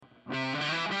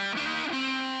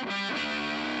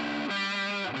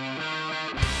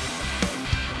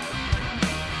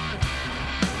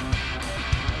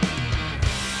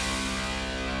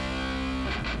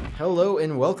Hello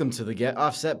and welcome to the Get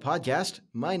Offset podcast.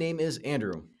 My name is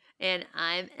Andrew, And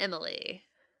I'm Emily.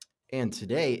 and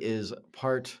today is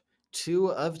part two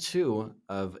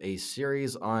of a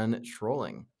series on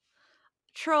trolling.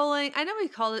 Trolling. I know we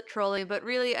call it trolling, but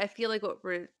really, I feel like what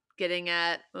we're getting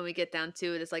at when we get down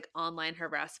to it is like online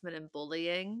harassment and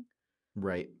bullying.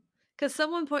 Right. Because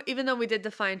even though we did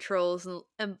define trolls,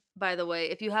 and by the way,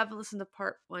 if you haven't listened to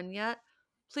part one yet,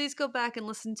 please go back and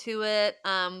listen to it.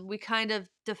 We kind of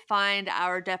defined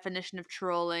our definition of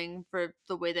trolling for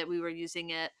the way that we were using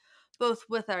it, both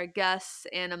with our guests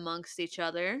and amongst each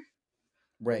other.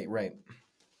 Right.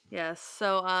 Yes.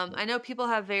 So I know people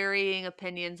have varying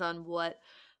opinions on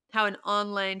how an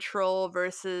online troll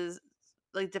versus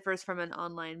like differs from an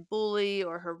online bully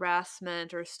or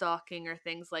harassment or stalking or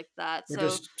things like that. We're So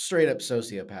just straight up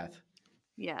sociopath.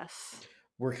 yes.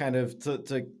 We're kind of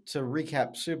to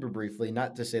recap super briefly,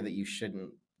 not to say that you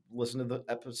shouldn't listen to the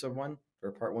episode one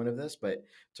or part one of this, but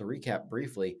to recap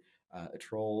briefly, a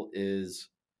troll is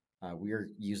we are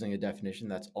using a definition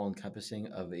that's all encompassing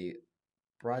of a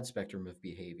broad spectrum of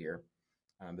behavior,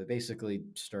 but basically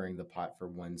stirring the pot for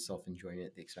one's self enjoyment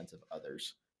at the expense of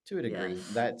others to a degree.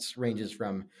 Yes. That ranges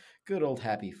from good old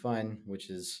happy fun,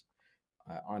 which is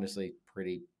honestly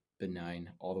pretty benign,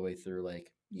 all the way through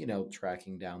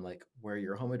tracking down like where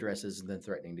your home address is and then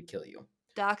threatening to kill you.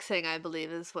 Doxing, I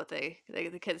believe, is what the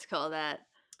kids call that.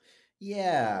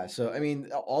 Yeah, so I mean,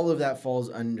 all of that falls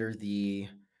under the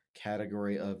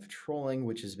category of trolling,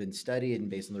 which has been studied and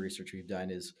based on the research we've done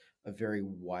is a very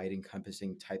wide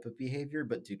encompassing type of behavior,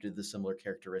 but due to the similar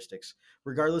characteristics,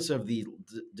 regardless of the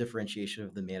differentiation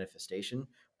of the manifestation,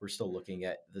 we're still looking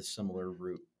at the similar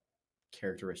root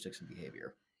characteristics and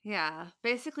behavior. Yeah.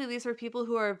 Basically, these are people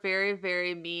who are very,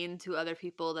 very mean to other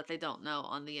people that they don't know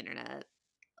on the internet.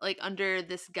 Like under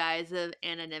this guise of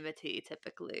anonymity,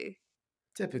 typically.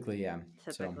 Typically, yeah.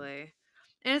 So, Typically.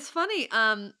 And it's funny,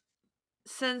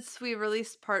 since we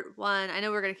released part one, I know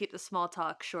we're going to keep the small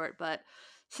talk short, but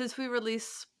since we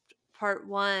released part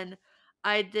one,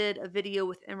 I did a video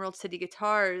with Emerald City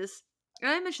Guitars. And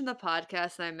I mentioned the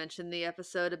podcast and I mentioned the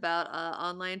episode about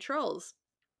online trolls.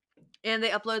 And they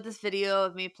uploaded this video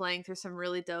of me playing through some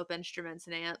really dope instruments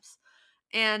and amps.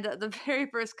 And the very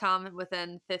first comment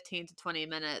within 15 to 20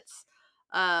 minutes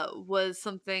was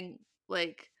something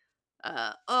like,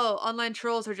 oh, online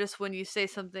trolls are just when you say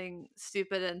something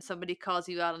stupid and somebody calls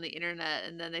you out on the internet.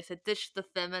 And then they said, ditch the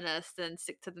feminist and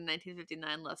stick to the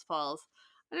 1959 Les Pauls.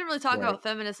 I didn't really talk right. about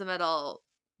feminism at all,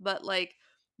 but like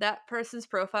that person's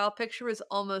profile picture was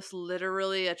almost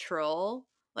literally a troll.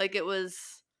 Like it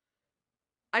was.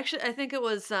 Actually, I think it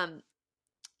was a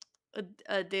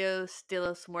Deus de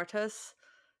los Muertos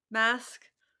mask,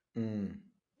 Mm.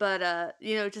 but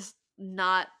just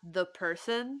not the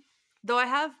person. Though I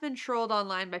have been trolled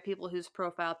online by people whose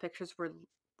profile pictures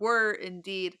were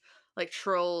indeed like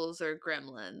trolls or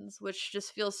gremlins, which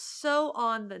just feels so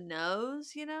on the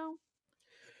nose.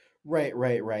 Right.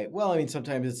 Well, I mean,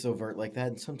 sometimes it's overt like that,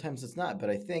 and sometimes it's not. But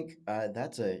I think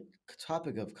that's a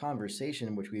topic of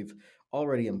conversation which we've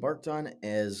already embarked on,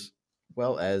 as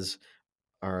well as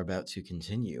are about to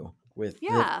continue with the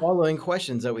Yeah. following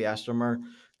questions that we asked from our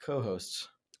co-hosts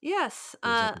Yes. for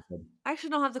this episode. I actually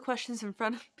don't have the questions in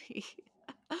front of me,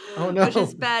 Oh which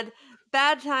is no!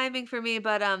 bad timing for me.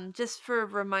 But just for a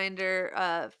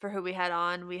reminder, for who we had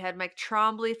on, we had Mike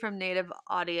Trombley from Native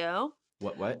Audio.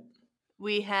 What?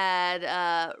 We had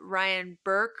Ryan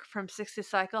Burke from 60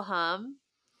 Cycle Hum.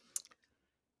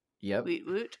 Yep. Woot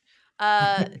woot.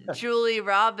 Julie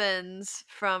Robbins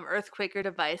from Earthquaker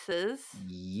Devices,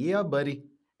 Yeah, buddy.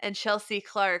 and Chelsea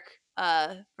Clark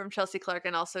from Chelsea Clark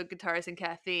and also Guitars and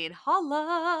Caffeine.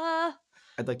 Holla!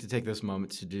 I'd like to take this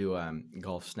moment to do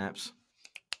golf snaps.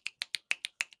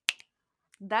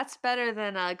 That's better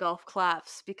than golf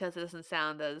claps because it doesn't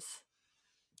sound as.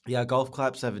 Yeah, golf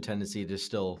claps have a tendency to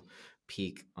still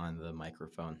peak on the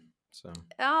microphone. So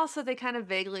Also, they kind of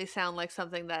vaguely sound like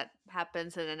something that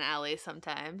happens in an alley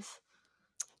sometimes.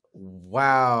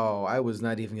 wow, I was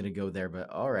not even going to go there, but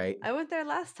all right. I went there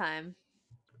last time.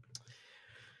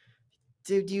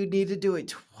 Did you need to do it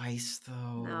twice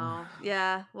though? No.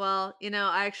 Yeah. Well,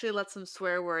 I actually let some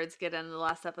swear words get in the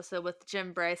last episode with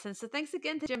Jim Bryson. So thanks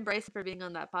again to Jim Bryson for being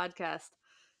on that podcast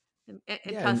and Yeah,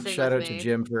 and cussing shout with out to me.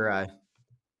 Jim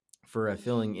for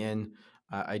filling in.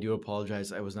 I do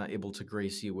apologize. I was not able to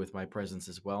grace you with my presence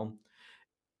as well.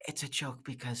 It's a joke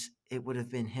because it would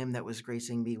have been him that was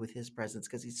gracing me with his presence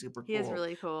because he's super He is cool.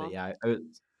 really But cool. yeah,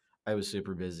 I was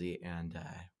super busy and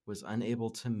was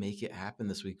unable to make it happen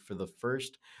this week for the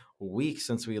first week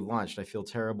since we launched. I feel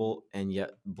terrible and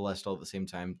yet blessed all at the same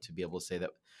time to be able to say that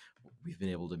we've been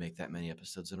able to make that many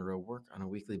episodes in a row work on a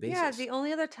weekly Yeah, basis. the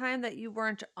only other time that you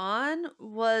weren't on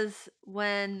was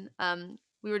when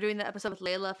we were doing the episode with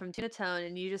Layla from Tuna Tone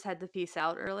and you just had to peace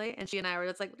out early and she and I were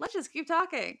just like, let's just keep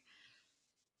talking.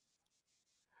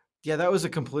 Yeah, that was a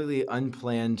completely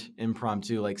unplanned,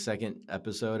 impromptu, like second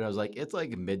episode. I was like, it's like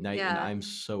midnight and Yeah. I'm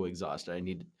so exhausted. I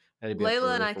had to be up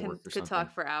Layla and early I for work or could talk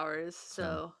something. for hours, So,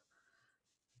 so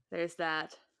there's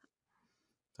that.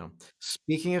 so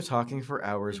speaking of talking for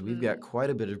hours, we've Mhm. got quite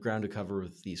a bit of ground to cover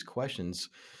with these questions.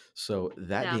 So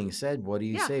that Yeah. being said, what do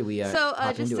you Yeah. say we So,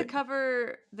 hop just into to it?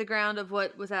 cover the ground of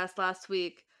what was asked last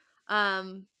week,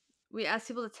 um, we asked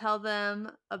people to tell them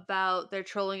about their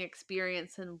trolling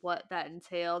experience and what that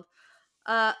entailed.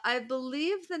 I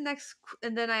believe and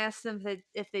then I asked them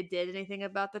if they did anything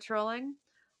about the trolling.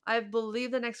 I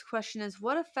believe the next question is,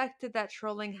 what effect did that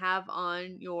trolling have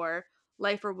on your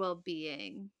life or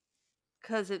well-being?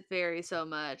 Because it varies so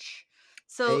much.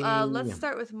 So, let's A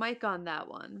start with Mike on that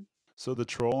one. So the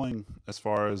trolling, as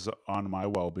far as on my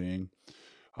well-being,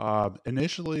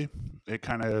 initially it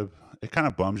kind of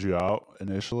bums you out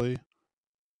initially,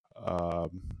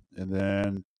 and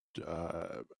then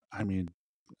uh, I mean,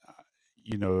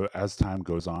 uh, as time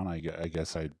goes on, I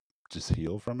guess I just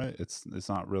heal from it. It's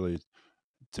not really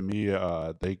to me.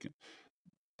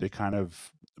 They kind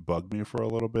of bug me for a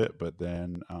little bit, but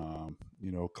then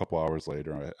a couple hours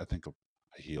later, I think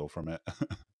I heal from it.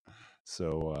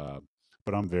 So,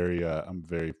 but I'm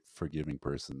very forgiving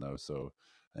person though, so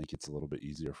I think it's a little bit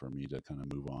easier for me to kind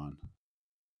of move on.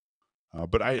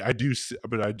 But I do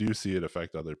see it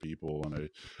affect other people, and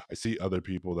I see other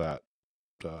people that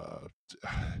uh,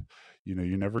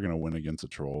 you're never gonna win against a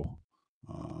troll.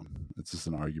 It's just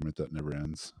an argument that never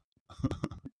ends.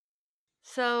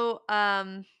 So,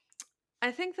 I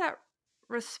think that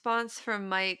response from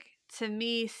Mike to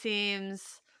me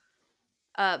seems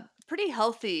pretty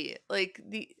healthy.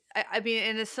 I mean,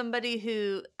 and as somebody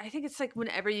who I think it's like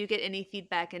whenever you get any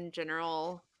feedback in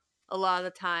general, a lot of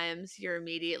the times you're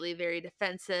immediately very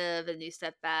defensive and you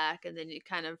step back and then you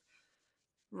kind of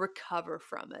recover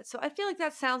from it. So I feel like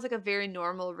that sounds like a very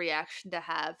normal reaction to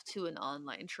have to an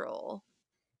online troll.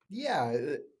 Yeah,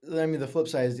 I mean, the flip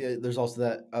side is there's also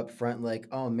that upfront, like,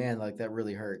 oh man, like that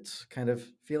really hurts kind of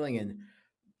feeling. And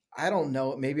I don't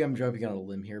know, maybe I'm jumping on a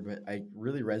limb here, but I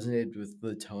really resonated with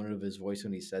the tone of his voice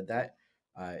when he said that.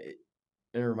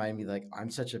 It reminded me, like, I'm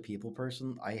such a people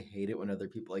person. I hate it when other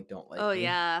people like don't Oh like me.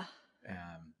 yeah.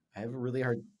 I have a really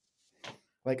hard,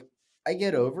 like, I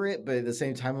get over it, but at the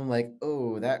same time, I'm like,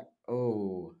 oh,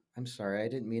 I'm sorry, I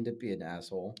didn't mean to be an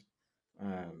asshole.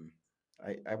 Um,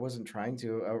 I wasn't trying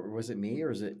to. Or was it me, or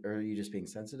are you just being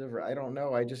sensitive? Or I don't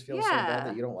know. I just feel so bad that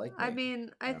Yeah. you don't like I me.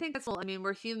 mean, I Yeah. think that's I mean,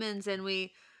 we're humans and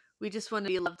we just want to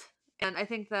be loved. And I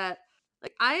think that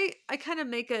like I kind of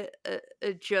make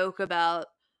a joke about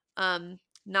um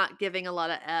not giving a lot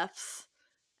of Fs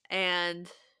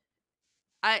and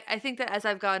I think that as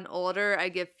I've gotten older, I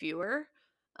give fewer.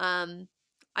 Um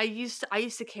I used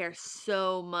to care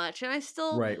so much and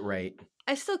Right, right,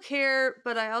 I still care,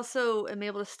 but I also am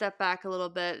able to step back a little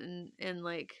bit and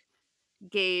like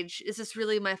gauge, is this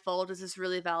really my fault? Is this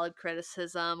really valid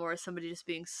criticism or is somebody just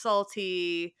being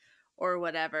salty or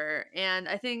whatever? And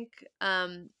I think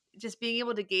just being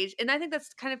able to gauge, and I think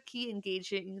that's kind of key in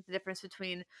gauging the difference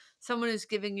between someone who's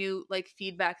giving you like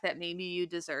feedback that maybe you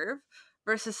deserve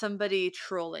versus somebody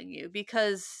trolling you,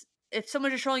 because if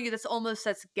someone's just trolling you, that's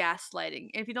gaslighting.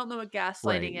 And if you don't know what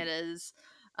gaslighting right, it is,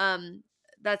 um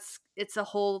it's a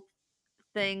whole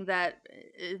thing that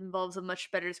involves a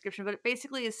much better description, but it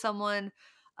basically is someone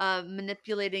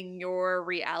manipulating your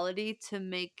reality to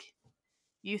make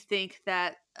you think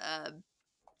that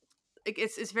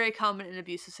it's very common in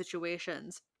abusive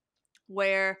situations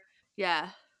where yeah.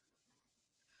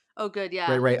 Oh, good, right,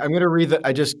 yeah. right. I'm gonna read the.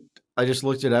 I just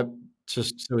looked it up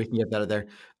just so we can get that out of there.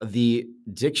 The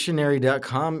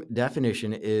dictionary.com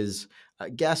definition is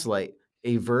gaslight,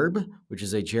 a verb which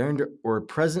is a gerund or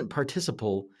present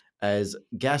participle as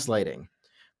gaslighting,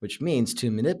 which means to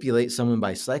manipulate someone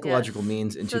by psychological Yes.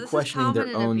 means So into this is questioning common their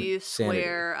in own abuse sanity.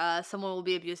 where someone will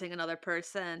be abusing another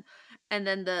person, and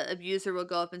then the abuser will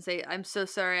go up and say, "I'm so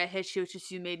sorry I hit you. It's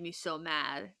just you made me so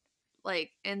mad."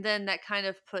 Like, and then that kind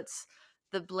of puts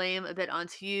the blame a bit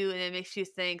onto you, and it makes you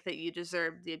think that you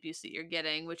deserve the abuse that you're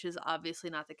getting, which is obviously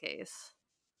not the case.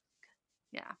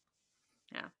 Yeah,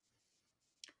 yeah.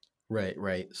 Right,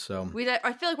 right. So,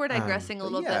 I feel like we're digressing a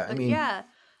but little yeah, bit, I but mean, yeah,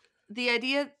 the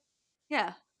idea,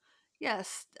 yeah.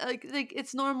 Yes, like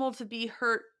it's normal to be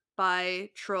hurt by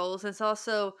trolls. It's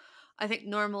also, I think,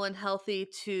 normal and healthy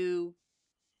to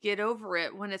get over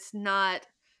it when it's not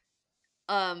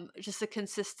just a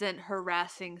consistent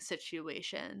harassing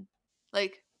situation.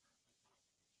 Like,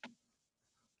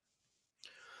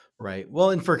 Right. Well,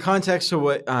 and for context to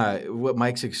what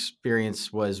Mike's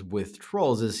experience was with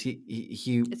trolls is he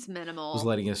it's was minimal.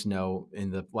 letting us know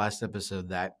in the last episode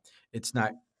that it's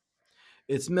not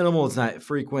it's minimal, it's not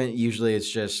frequent. Usually, it's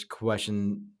just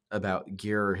question about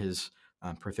gear or his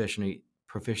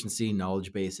proficiency,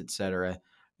 knowledge base, etc.,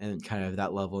 and kind of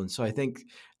that level. And so I think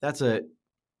that's a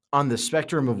on the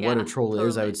spectrum of what a Yeah, troll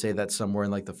is. I would totally. say that's somewhere in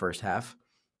like the first half,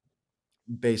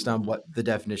 based on what the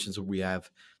definitions we have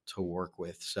to work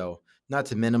with. So, not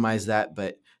to minimize that,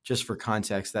 but just for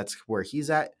context, that's where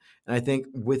he's at. And I think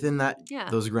within Yeah.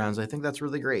 those grounds, I think that's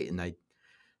really great. And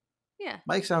Yeah.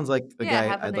 Mike sounds like a Yeah, guy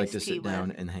have a I'd like nice to tea sit with.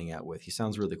 down and hang out with. He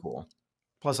sounds really cool.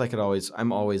 Plus,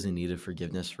 I'm always in need of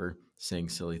forgiveness for saying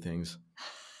silly things.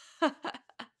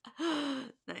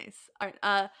 Nice. All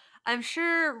right. I'm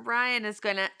sure Ryan is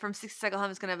gonna from 60 Cycle Hum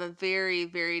is gonna have a very,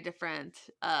 very different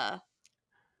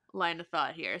line of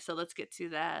thought here. So let's get to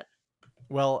that.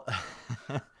 Well,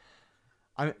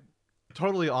 I'm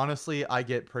totally honestly, I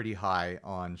get pretty high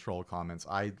on troll comments.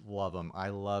 I love them. I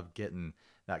love getting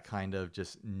that kind of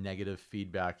just negative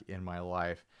feedback in my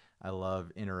life. I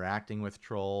love interacting with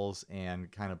trolls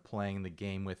and kind of playing the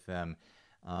game with them.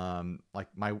 Like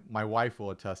my wife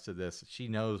will attest to this. She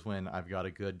knows when I've got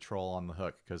a good troll on the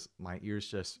hook because my ears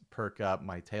just perk up,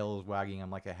 my tail is wagging.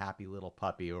 I'm like a happy little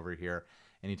puppy over here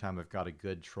anytime I've got a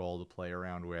good troll to play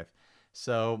around with.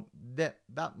 So that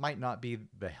might not be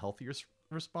the healthiest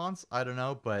response. I don't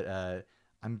know, but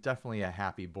I'm definitely a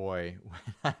happy boy when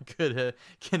I could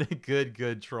get a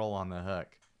good troll on the hook.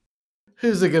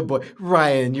 Who's a good boy?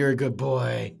 Ryan, you're a good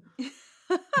boy.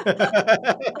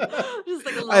 Just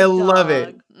like a I little love it.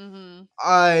 dog. Mm-hmm.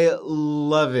 I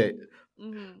love it.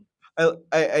 Mm-hmm.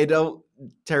 I don't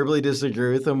terribly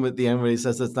disagree with him at the end when he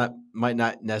says that's not might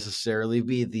not necessarily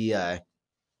be the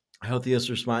healthiest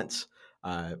response.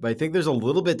 But I think there's a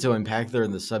little bit to unpack there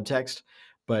in the subtext.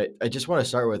 But I just want to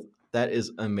start with that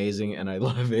is amazing and I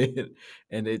love it.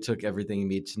 And it took everything in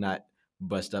me to not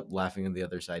bust up laughing on the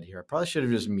other side here. I probably should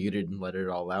have just muted and let it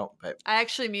all out. But I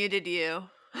actually muted you.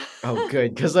 oh,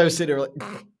 good, because I was sitting there like.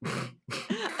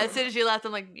 As soon as you laughed,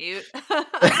 I'm like mute.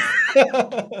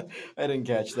 I didn't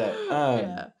catch that.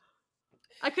 Yeah.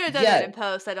 I could have done that in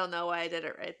post. I don't know why I did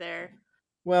it right there.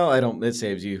 Well, I don't. It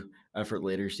saves you effort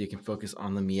later, so you can focus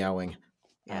on the meowing.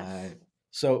 Yes.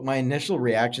 So my initial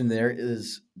reaction there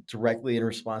is directly in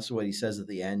response to what he says at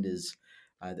the end is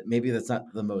that maybe that's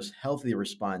not the most healthy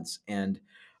response, and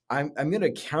I'm going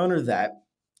to counter that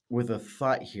with a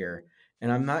thought here,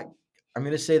 and I'm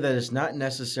going to say that it's not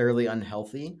necessarily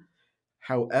unhealthy.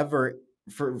 However,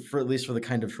 for at least for the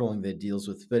kind of trolling that it deals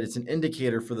with, but it's an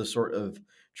indicator for the sort of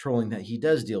trolling that he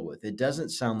does deal with. It doesn't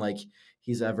sound like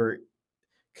he's ever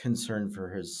concerned for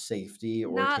his safety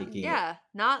or taking it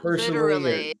not personally.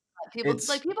 literally. People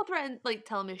It's people threaten, like,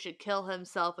 tell him he should kill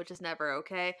himself, which is never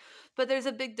okay. But there's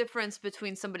a big difference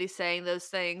between somebody saying those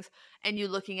things and you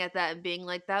looking at that and being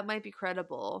like, that might be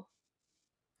credible.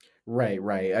 right,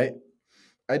 right.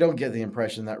 I don't get the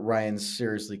impression that Ryan's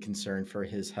seriously concerned for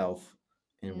his health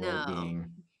and No.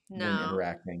 well-being when No.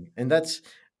 interacting, and that's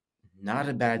not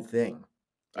a bad thing.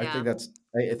 I Yeah. think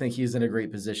I think he's in a great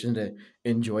position to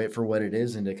enjoy it for what it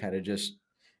is and to kind of just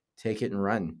take it and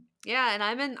run. Yeah, and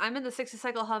I'm in the 60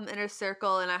 Cycle Hum inner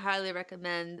circle, and I highly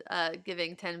recommend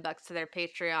giving $10 to their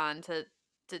Patreon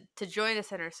to join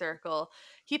this inner circle.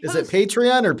 He Is it posts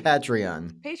Patreon or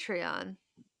Patreon? Patreon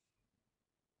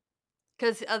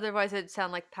because otherwise it'd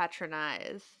sound like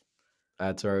patronize.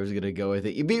 That's where I was gonna go with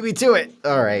it. You beat me to it.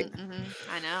 All right.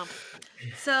 I know.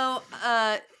 So,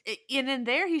 and in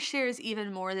there he shares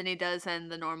even more than he does in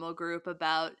the normal group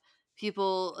about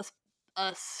people,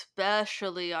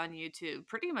 especially on YouTube,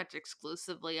 pretty much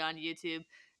exclusively on YouTube,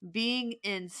 being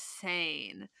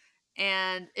insane,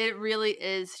 and it really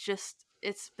is just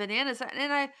it's bananas.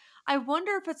 And I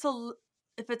wonder if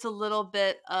if it's a little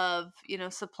bit of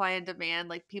supply and demand.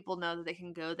 Like people know that they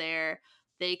can go there,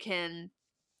 they can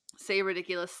say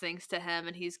ridiculous things to him,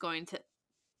 and he's going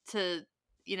to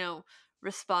you know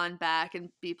respond back and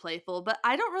be playful. But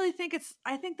I don't really think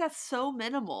I think that's so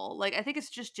minimal. Like I think it's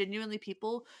just genuinely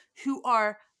people who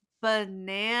are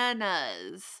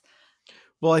bananas.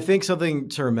 Well, I think something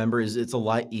to remember is it's a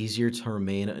lot easier to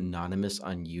remain anonymous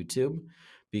on YouTube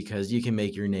because you can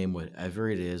make your name whatever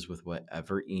it is with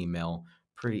whatever email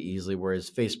pretty easily.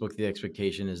 Whereas Facebook, the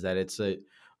expectation is that it's a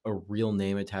real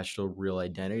name attached to a real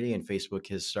identity. And Facebook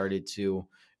has started to,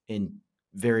 in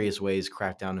various ways,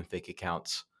 crack down on fake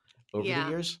accounts over the Yeah.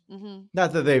 years. Mm-hmm.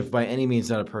 Not that they've by any means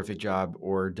done a perfect job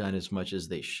or done as much as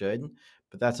they should,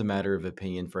 but that's a matter of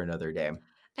opinion for another day.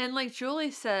 And like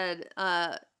Julie said,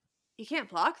 you can't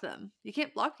block them. You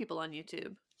can't block people on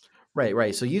YouTube.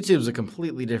 Right. So YouTube's a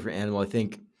completely different animal. I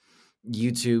think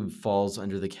YouTube falls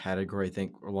under the category, I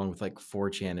think, along with like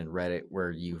 4chan and Reddit,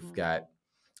 where you've Mhm. got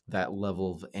that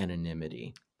level of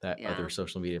anonymity that other Yeah.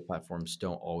 social media platforms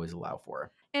don't always allow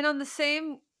for. And on the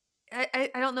same,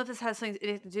 I don't know if this has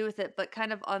anything to do with it, but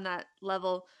kind of on that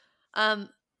level, um,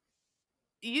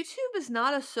 YouTube is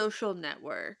not a social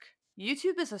network.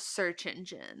 YouTube is a search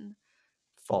engine.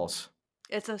 False.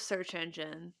 It's a search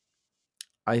engine.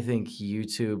 I think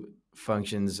YouTube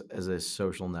functions as a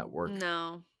social network.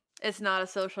 No, it's not a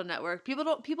social network.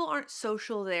 People aren't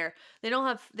social there. They don't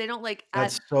like add.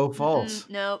 That's so false.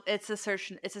 No, it's a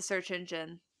search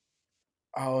engine.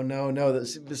 Oh no.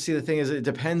 See, the thing is, it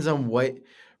depends on what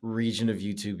region of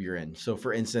YouTube you're in. So,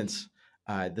 for instance,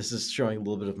 this is showing a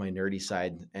little bit of my nerdy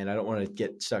side, and I don't want to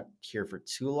get stuck here for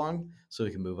too long, so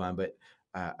we can move on. But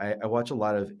I watch a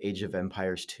lot of Age of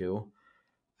Empires 2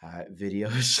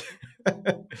 videos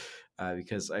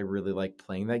because I really like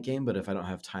playing that game. But if I don't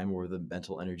have time or the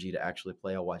mental energy to actually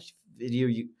play, I'll watch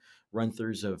run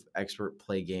throughs of expert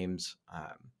play games.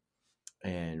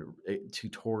 And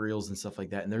tutorials and stuff like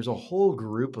that. And there's a whole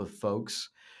group of folks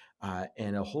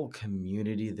and a whole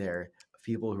community there of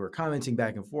people who are commenting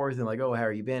back and forth and like, oh, how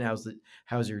are you been?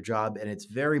 How's your job? And it's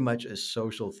very much a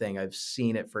social thing. I've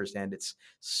seen it firsthand. It's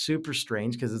super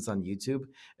strange because it's on YouTube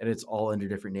and it's all under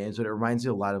different names, but it reminds me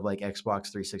a lot of like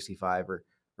Xbox 365 or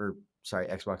sorry,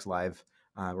 Xbox Live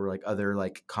or like other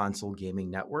like console gaming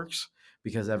networks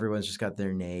because everyone's just got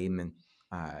their name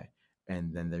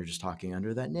and then they're just talking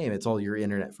under that name. It's all your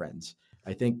internet friends.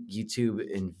 I think YouTube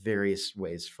in various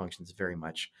ways functions very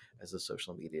much as a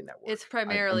social media network. It's I'm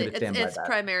primarily going to stand by it's that.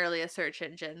 primarily a search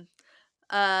engine.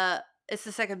 It's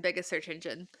the second biggest search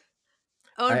engine,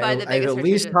 owned I, by the I've biggest at search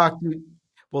least engine. talked to.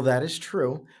 Well, that is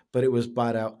true, but it was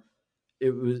bought out.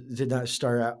 Did not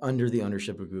start out under the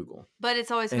ownership of Google. But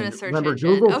it's always been a And search remember, engine.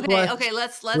 Google Okay, Plus. okay,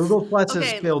 let's Google Plus has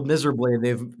okay. failed miserably, and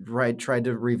they've tried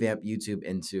to revamp YouTube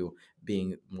into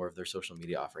being more of their social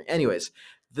media offering. Anyways,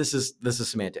 this is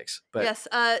semantics, but Yes,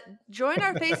 join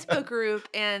our Facebook group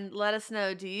and let us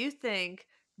know, do you think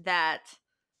that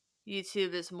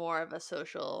YouTube is more of a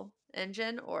social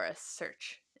engine or a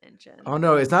search engine? oh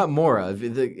no, it's not more of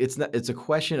it's not. It's a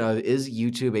question of, is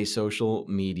YouTube a social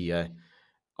media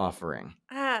offering?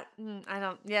 I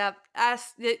don't. Yeah,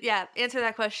 answer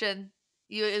that question.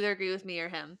 You either agree with me or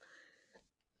him.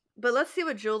 But let's see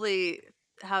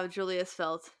how Julie has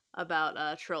felt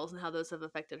about trolls and how those have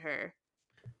affected her.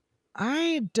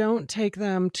 I don't take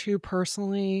them too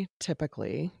personally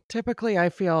typically. Typically I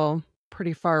feel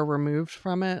pretty far removed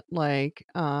from it, like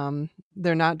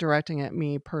they're not directing at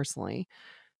me personally.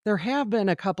 There have been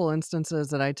a couple instances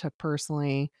that I took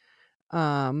personally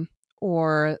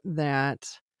or that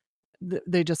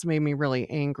they just made me really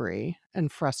angry and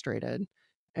frustrated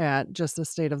at just the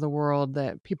state of the world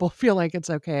that people feel like it's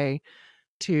okay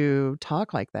to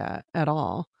talk like that at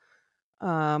all.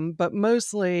 But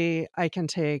mostly I can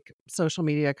take social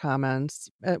media comments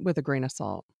with a grain of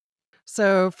salt.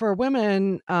 So for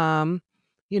women, I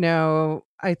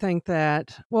think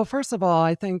that, well, first of all,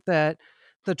 I think that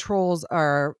the trolls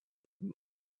are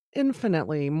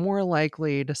infinitely more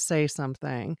likely to say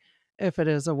something if it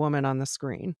is a woman on the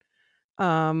screen.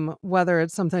 Whether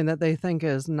it's something that they think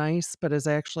is nice but is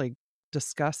actually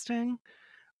disgusting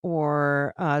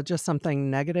or just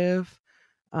something negative,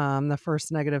 the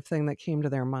first negative thing that came to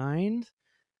their mind.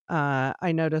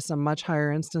 I notice a much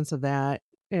higher instance of that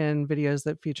in videos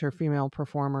that feature female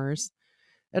performers.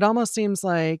 It almost seems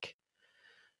like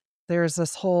there's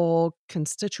this whole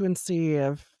constituency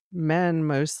of men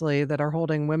mostly that are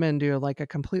holding women to like a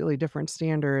completely different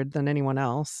standard than anyone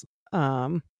else.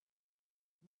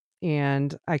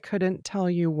 And I couldn't tell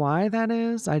you why that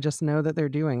is. I just know that they're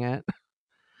doing it.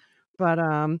 But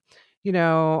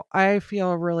I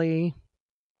feel really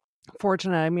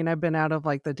fortunate. I mean, I've been out of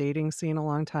like the dating scene a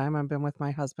long time. I've been with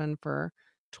my husband for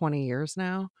 20 years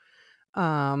now.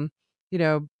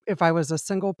 If I was a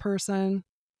single person,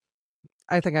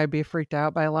 I think I'd be freaked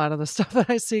out by a lot of the stuff that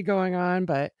I see going on,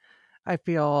 but I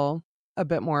feel a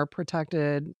bit more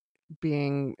protected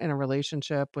being in a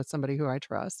relationship with somebody who I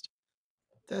trust.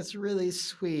 That's really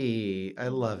sweet. I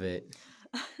love it.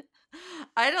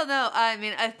 I don't know. I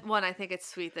mean, I think it's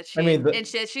sweet that I mean,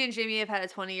 she and Jamie have had a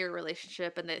 20-year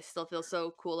relationship and they still feel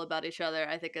so cool about each other.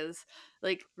 I think is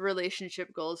like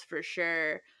relationship goals for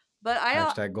sure. But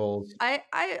hashtag goals. I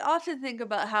often think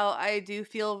about how I do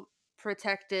feel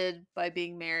protected by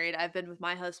being married. I've been with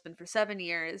my husband for 7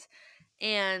 years,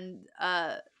 and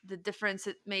the difference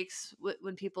it makes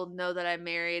when people know that I'm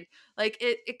married, like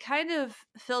it kind of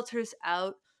filters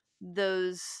out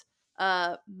those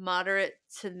moderate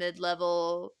to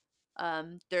mid-level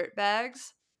dirt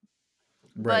bags.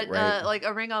 Right, But right, like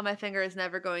a ring on my finger is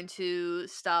never going to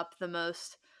stop the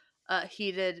most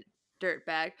heated dirt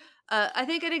bag. I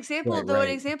think an right, right.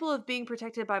 example of being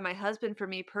protected by my husband for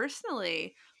me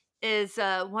personally is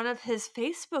one of his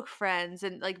Facebook friends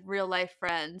and like real life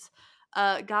friends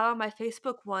got on my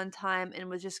Facebook one time and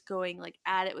was just going like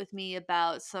at it with me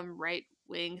about some right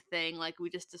wing thing. Like we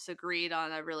just disagreed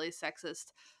on a really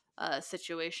sexist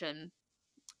situation.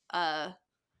 Uh,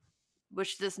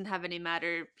 which doesn't have any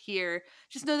matter here.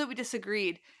 Just know that we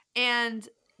disagreed. And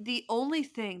the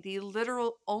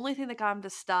literal only thing that got him to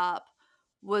stop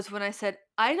was when I said,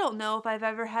 I don't know if I've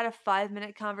ever had a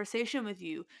 5-minute conversation with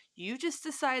you. You just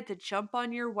decided to jump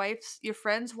on your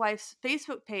friend's wife's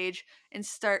Facebook page and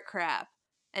start crap.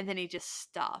 And then he just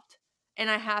stopped. And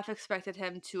I half expected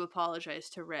him to apologize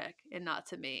to Rick and not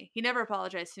to me. He never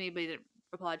apologized to me, but he didn't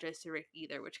apologize to Rick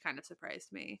either, which kind of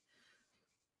surprised me.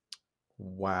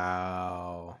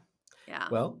 Wow. Yeah.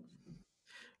 Well,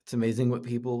 it's amazing what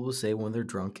people will say when they're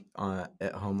drunk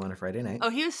at home on a Friday night. Oh,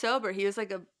 he was sober. He was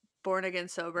like a born again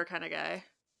sober kind of guy.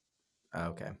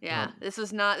 Okay. Yeah, Well, this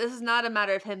is not a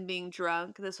matter of him being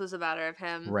drunk. This was a matter of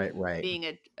him right, right. being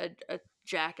a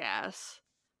jackass.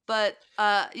 But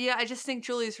yeah, I just think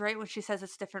Julie's right when she says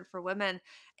it's different for women.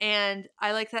 And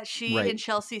I like that she Right. and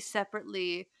Chelsea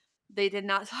separately, they did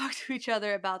not talk to each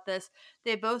other about this.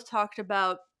 They both talked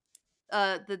about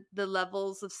the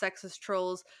levels of sexist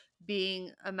trolls being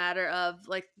a matter of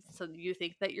like, so you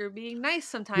think that you're being nice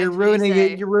sometimes You're when you ruining it.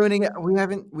 say You're ruining it.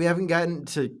 We haven't gotten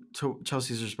to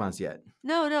Chelsea's response yet.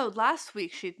 no. Last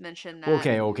week she'd mentioned that.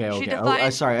 Okay. She Oh,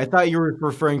 defined sorry. I thought you were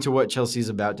referring to what Chelsea's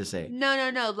about to say. no.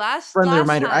 Friendly Last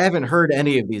reminder, I time, haven't heard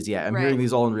any of these yet. I'm right? hearing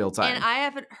these all in real And time. I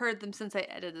haven't heard them since I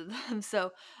edited them.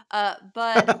 So,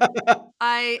 but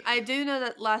I do know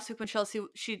that last week when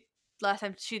last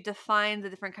time she defined the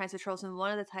different kinds of trolls, and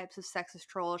one of the types of sexist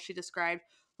trolls she described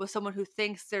was someone who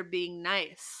thinks they're being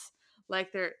nice,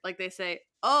 like they say,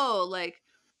 oh, like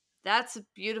that's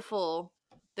beautiful.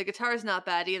 The guitar's not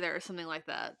bad either, or something like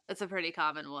that. That's a pretty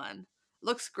common one.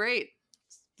 Looks great.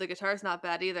 The guitar's not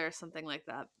bad either, or something like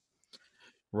that.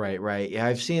 Right, right. Yeah,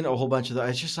 I've seen a whole bunch of that.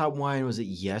 I just saw one. Was it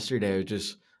yesterday? I was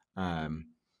just um,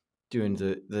 doing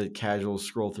the casual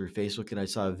scroll through Facebook, and I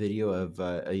saw a video of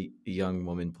a young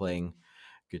woman playing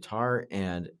guitar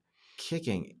and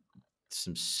kicking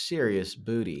some serious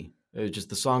booty. It was just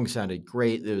the song sounded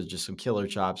great. There was just some killer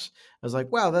chops. I was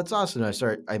like, "Wow, that's awesome!"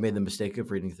 And I made the mistake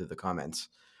of reading through the comments,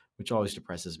 which always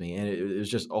depresses me. And it was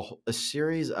just a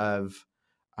series of,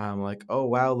 like, "Oh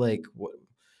wow, like what?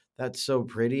 That's so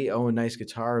pretty. Oh, a nice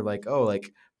guitar. Like, oh,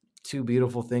 like two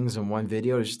beautiful things in one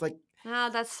video." It's just like Ah,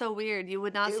 that's so weird. You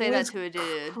would not it say that was to a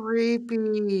dude.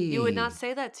 You would not creepy.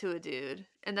 say that to a dude.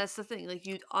 And that's the thing. Like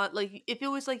you like if it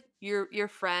was like your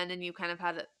friend and you kind of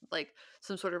had like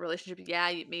some sort of relationship,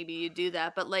 yeah, maybe you do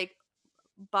that. But like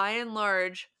by and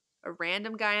large, a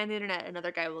random guy on the internet,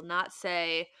 another guy will not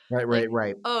say Right, like, right,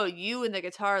 right. "Oh, you and the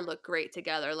guitar look great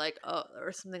together," like, oh,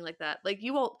 or something like that. Like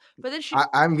you won't. But then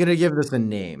I'm gonna give this a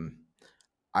name.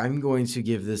 I'm going to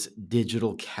give this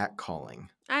digital catcalling.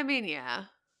 I mean, yeah,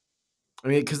 I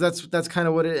mean, because that's kind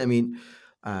of what it. I mean,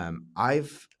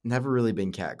 I've never really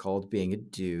been catcalled, being a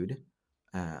dude,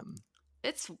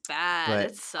 it's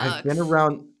bad. It but I've been sucks.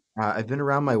 around. I've been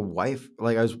around my wife.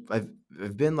 Like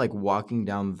I've been like walking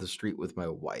down the street with my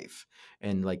wife,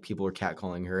 and like people are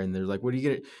catcalling her, and they're like, "What are you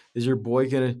gonna? Is your boy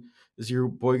gonna? Is your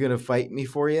boy gonna fight me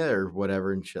for you or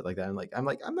whatever and shit like that?"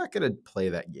 I'm not gonna play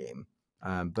that game.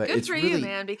 But Good it's for you, really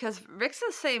man, because Rick's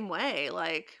the same way.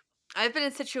 Like, I've been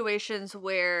in situations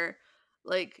where,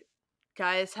 like,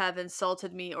 guys have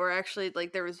insulted me, or actually,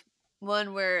 like, there was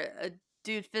one where a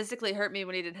dude physically hurt me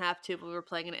when he didn't have to, but we were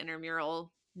playing an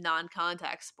intramural non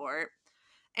contact sport.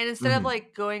 And instead of mhm.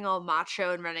 like going all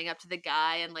macho and running up to the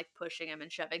guy and like pushing him and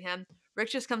shoving him, Rick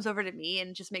just comes over to me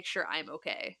and just makes sure I'm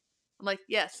okay. I'm like,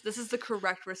 yes, this is the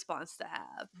correct response to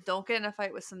have. Don't get in a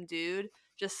fight with some dude.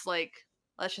 Just like,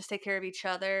 let's just take care of each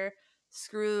other.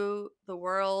 Screw the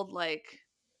world. Like,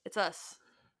 it's us.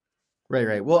 Right,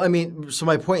 right. Well, I mean, so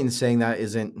my point in saying that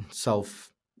isn't self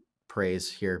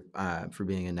praise here for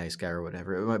being a nice guy or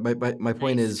whatever. My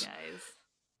point Nice is guys.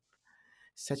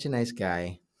 such a nice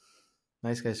guy.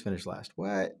 Nice guys finish last.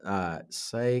 What?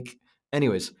 Psych.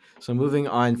 Anyways, so moving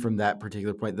on from that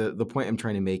particular point, the point I'm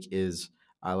trying to make is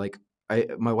like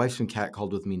my wife's been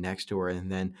catcalled with me next to her, and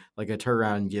then like I turn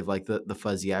around and give like the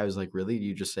fuzzy eye. I was like, really?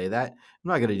 You just say that? I'm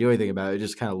not gonna do anything about it. I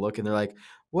just kind of look, and they're like,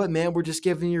 "What, man? We're just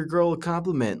giving your girl a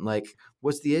compliment. Like,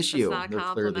 what's the That's issue?" not a They're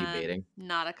clearly compliment. baiting.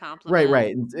 Not a Right, compliment.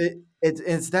 right.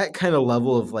 It's that kind of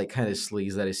level of like kind of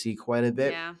sleaze that I see quite a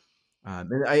bit. Yeah.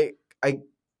 And I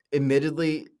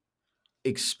admittedly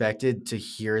expected to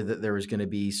hear that there was going to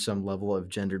be some level of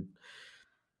gender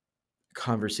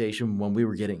conversation when we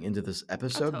were getting into this Oh,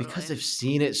 episode because totally. I've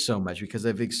seen it so much, because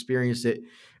I've experienced it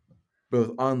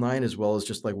both online as well as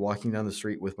just like walking down the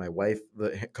street with my wife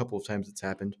the couple of times it's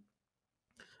happened.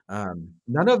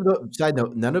 None of the side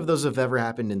note, none of those have ever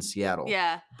happened in Seattle.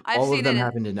 Yeah, I've All of seen it them in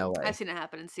happened in LA. I've seen it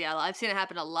happen in Seattle. I've seen it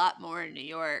happen a lot more in New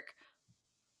York.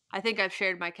 I think I've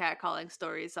shared my catcalling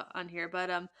stories on here, but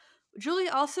Julie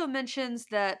also mentions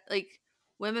that like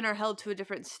women are held to a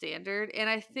different standard, and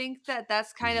I think that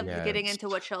that's kind of getting Yes. into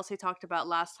what Chelsea talked about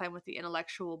last time with the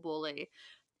intellectual bully.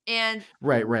 And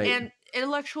Right.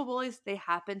 intellectual bullies, they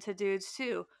happen to dudes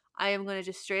too. I am going to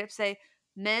just straight up say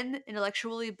men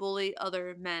intellectually bully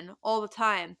other men all the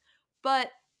time, but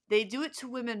they do it to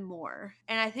women more.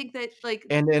 And I think that like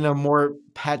And in a more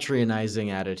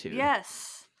patronizing attitude.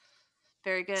 yes,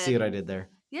 very See good. what I did there?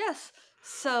 Yes.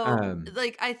 So, Um,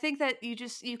 like, I think that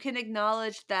you can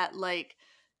acknowledge that, like,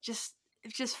 just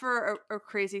for a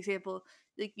crazy example,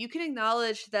 like you can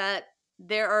acknowledge that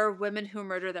there are women who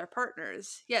murder their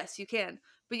partners. Yes, you can,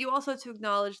 but you also have to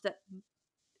acknowledge that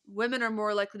women are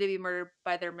more likely to be murdered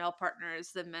by their male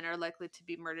partners than men are likely to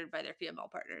be murdered by their female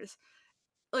partners.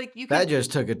 Like you that can,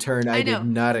 just took a turn I I did know,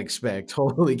 not expect.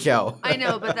 Holy cow. I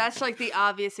know, but that's like the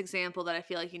obvious example that I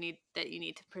feel like you need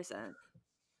to present.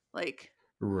 Like,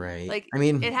 Right. like I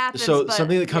mean, it happens, so but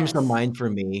something that comes to yes. mind for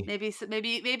me,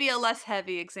 Maybe a less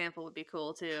heavy example would be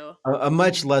cool too. a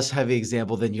much less heavy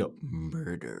example than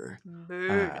murder.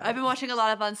 Bird. Uh, I've been watching a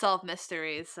lot of unsolved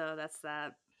mysteries, so that's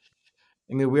that.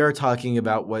 I mean, we are talking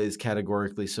about what is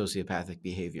categorically sociopathic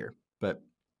behavior, but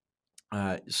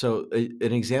so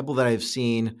an example that I've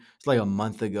seen, it's like a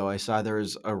month ago, I saw there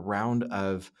was a round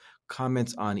of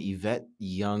comments on Yvette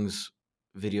Young's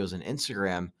videos on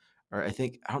Instagram, or I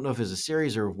don't know if it was a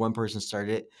series or if one person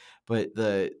started it, but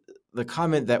the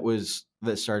comment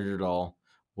that started it all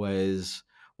was,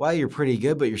 "Wow, you're pretty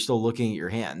good, but you're still looking at your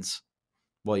hands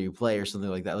while you play," or something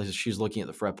like that. Like she's looking at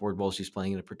the fretboard while she's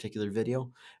playing in a particular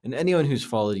video. And anyone who's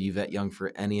followed Yvette Young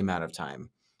for any amount of time,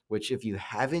 which if you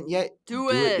haven't yet, Do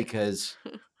do it, it. because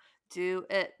Do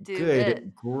it. Do it.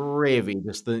 good gravy.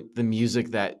 Just the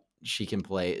music that she can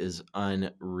play is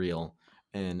unreal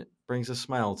and brings a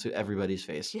smile to everybody's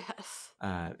face, Yes.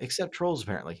 except trolls,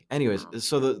 apparently. Anyways, Oh.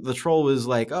 so the troll was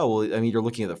like, "Oh, well, I mean, you're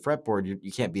looking at the fretboard.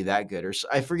 You can't be that good." Or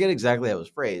I forget exactly how it was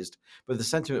phrased, but the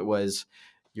sentiment was,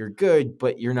 "You're good,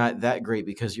 but you're not that great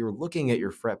because you're looking at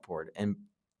your fretboard." And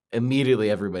immediately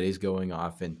everybody's going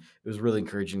off. And it was really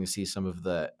encouraging to see some of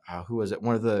the, who was it?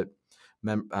 One of the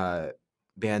mem- uh,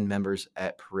 band members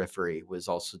at Periphery was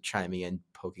also chiming in,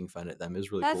 poking fun at them. It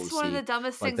was really cool That's to one of the see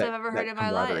dumbest like things I've ever heard that in my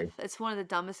camaraderie. life. It's one of the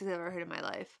dumbest things I've ever heard in my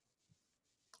life.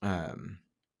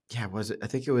 Yeah, was it? I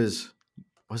think it was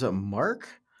it Mark?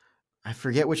 I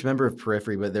forget which member of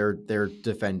Periphery, but they're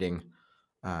defending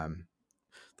um,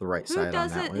 the right side on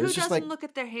that one. It Who was just like, doesn't look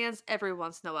at their hands every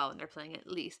once in a while when they're playing at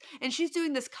least? And she's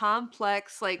doing this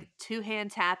complex like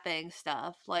two-hand tapping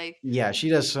stuff. Like yeah, she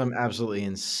does some absolutely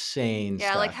insane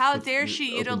yeah, like stuff how with dare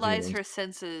she open utilize tunings. her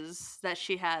senses that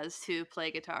she has to play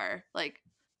guitar? Like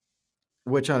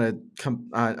Which on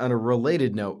a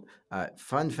related note,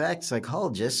 fun fact: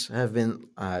 psychologists have been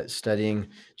studying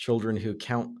children who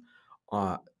count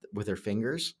uh, with their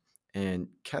fingers, and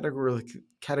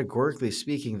categorically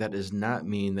speaking, that does not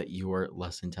mean that you are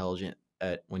less intelligent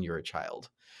when you're a child.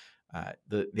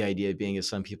 The idea being is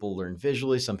some people learn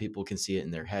visually, some people can see it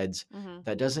in their heads. mhm.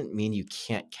 That doesn't mean you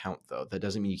can't count, though. That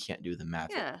doesn't mean you can't do the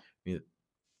math. Yeah.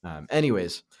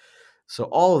 Anyways, so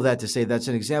all of that to say, that's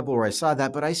an example where I saw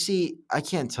that, but I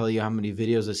can't tell you how many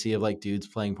videos I see of like dudes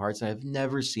playing parts, and I've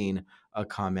never seen a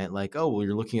comment like, "Oh, well,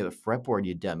 you're looking at the fretboard,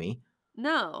 you dummy."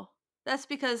 No. That's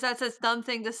because that's a dumb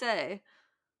thing to say.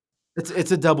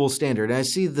 It's a double standard, and I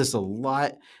see this a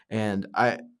lot, and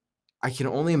I can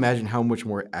only imagine how much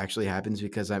more actually happens,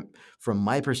 because from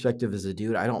my perspective as a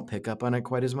dude, I don't pick up on it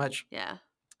quite as much. Yeah.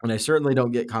 And I certainly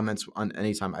don't get comments on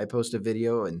any time I post a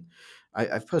video. And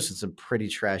I've posted some pretty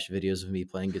trash videos of me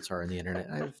playing guitar on the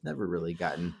internet. I've never really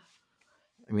gotten.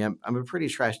 I mean, I'm a pretty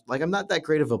trash. Like, I'm not that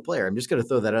great of a player. I'm just going to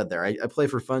throw that out there. I play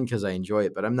for fun because I enjoy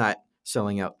it, but I'm not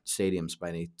selling out stadiums by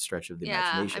any stretch of the Yeah.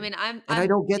 I imagination. mean, And I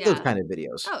don't get those yeah. kind of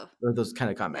videos Oh, or those kind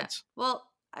of yeah. comments. Well,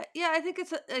 I think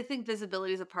I think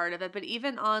visibility is a part of it, but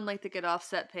even on like the Get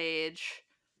Offset page,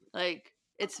 like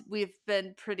we've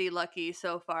been pretty lucky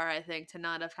so far, I think, to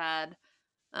not have had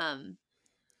um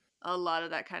a lot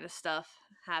of that kind of stuff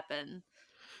happen.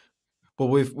 Well,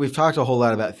 we've talked a whole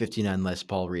lot about 59 Les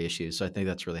Paul reissues, so I think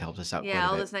that's really helped us out quite Yeah, a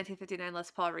all bit. those 1959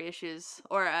 Les Paul reissues,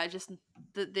 or just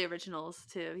the originals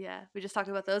too. Yeah, we just talked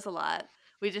about those a lot.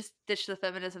 We just ditched the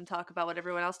feminism talk about what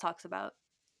everyone else talks about.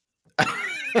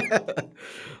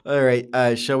 All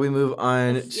right. Shall we move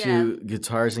on Yeah. to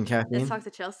guitars and Let's caffeine? talk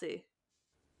to Chelsea.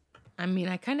 I mean,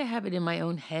 I kind of have it in my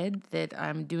own head that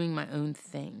I'm doing my own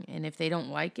thing. And if they don't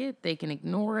like it, they can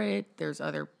ignore it. There's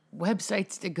other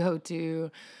websites to go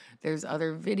to, there's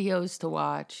other videos to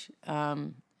watch.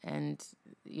 And,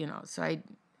 so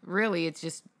it's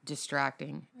just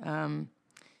distracting.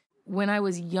 When I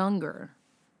was younger,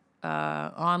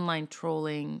 online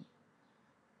trolling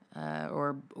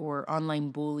or online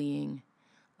bullying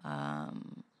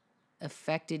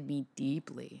affected me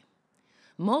deeply.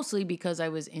 Mostly because I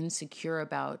was insecure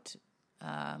about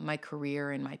my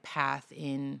career and my path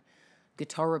in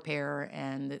guitar repair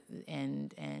and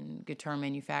guitar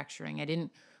manufacturing. I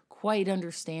didn't quite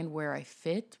understand where I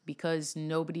fit because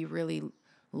nobody really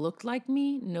looked like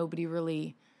me. Nobody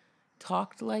really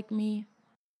talked like me.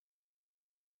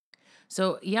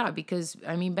 So yeah, because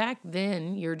I mean, back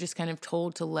then you're just kind of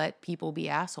told to let people be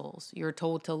assholes. You're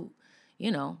told to,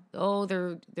 oh,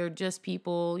 they're just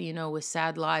people, with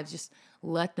sad lives. Just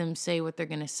let them say what they're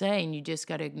gonna say, and you just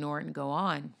got to ignore it and go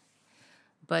on.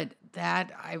 But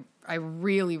that I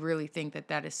really, really think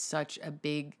that is such a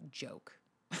big joke.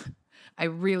 I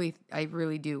really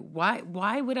do.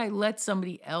 Why would I let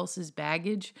somebody else's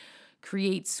baggage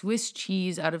create Swiss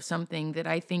cheese out of something that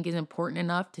I think is important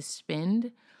enough to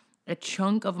spend a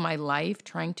chunk of my life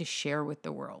trying to share with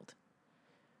the world?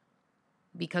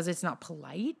 Because it's not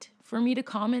polite for me to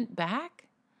comment back?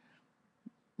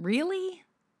 Really?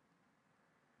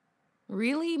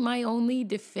 Really? My only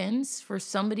defense for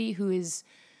somebody who is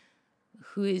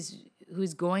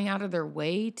going out of their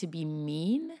way to be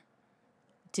mean,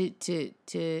 to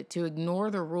ignore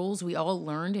the rules we all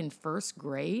learned in first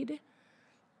grade?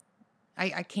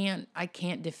 I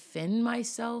can't defend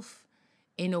myself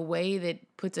in a way that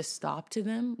puts a stop to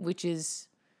them, which is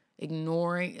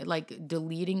ignoring, like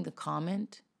deleting the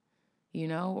comment,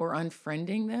 or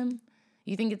unfriending them.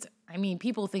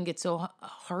 People think it's so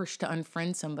harsh to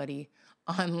unfriend somebody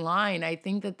online. I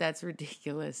think that's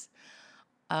ridiculous.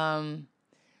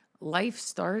 Life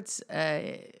starts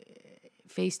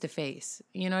face to face.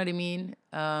 You know what I mean?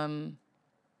 And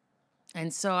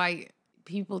so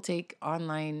people take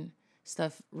online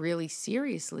stuff really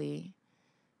seriously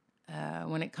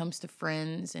when it comes to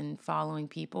friends and following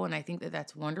people. And I think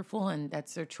that's wonderful and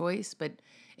that's their choice. But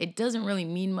it doesn't really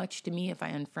mean much to me if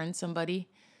I unfriend somebody.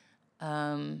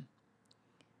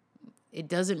 It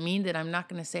doesn't mean that I'm not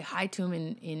going to say hi to them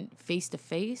in face to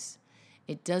face.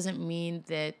 It doesn't mean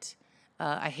that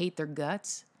I hate their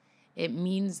guts. It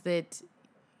means that,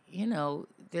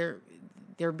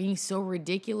 they're being so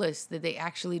ridiculous that they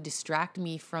actually distract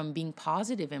me from being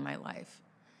positive in my life.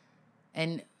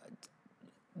 And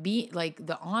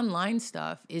the online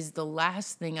stuff is the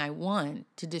last thing I want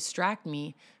to distract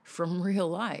me from real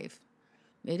life.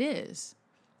 It is.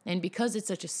 And because it's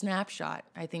such a snapshot,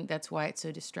 I think that's why it's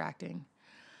so distracting.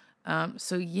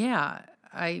 So yeah,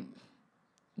 I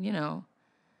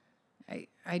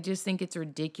just think it's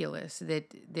ridiculous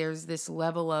that there's this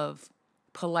level of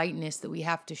politeness that we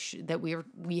have to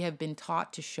we have been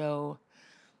taught to show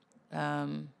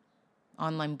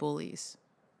online bullies.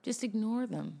 Just ignore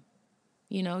them.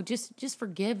 Just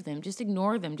forgive them. Just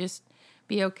ignore them. Just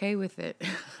be okay with it.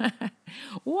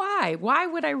 Why? Why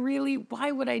would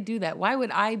I do that? Why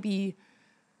would I be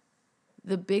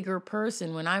the bigger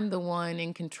person when I'm the one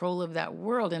in control of that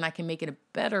world and I can make it a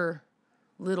better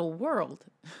little world?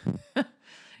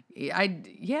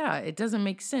 It doesn't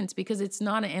make sense because it's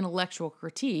not an intellectual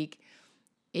critique.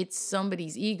 It's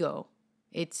somebody's ego.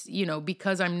 It's,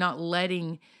 because I'm not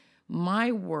letting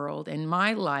my world and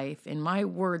my life and my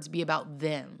words be about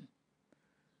them.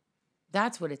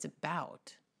 That's what it's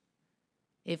about.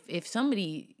 If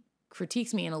somebody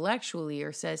critiques me intellectually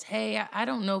or says, hey, I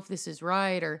don't know if this is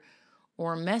right,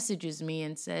 or messages me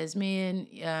and says, man,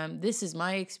 this is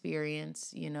my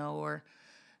experience,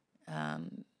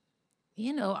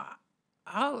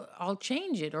 I'll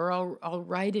change it, or I'll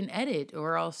write an edit,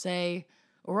 or I'll say,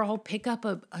 or I'll pick up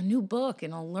a new book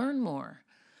and I'll learn more.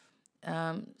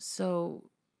 So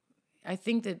I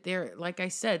think that like I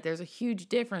said, there's a huge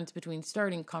difference between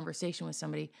starting a conversation with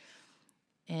somebody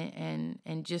and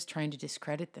just trying to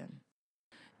discredit them.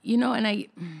 And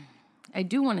I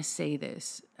do want to say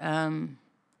this,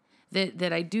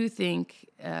 that I do think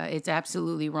it's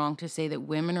absolutely wrong to say that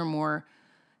women are more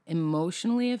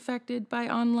emotionally affected by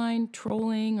online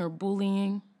trolling or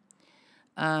bullying.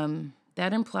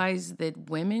 That implies that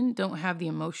women don't have the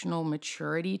emotional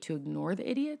maturity to ignore the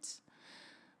idiots,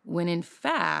 when in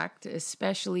fact,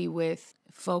 especially with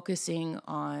focusing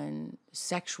on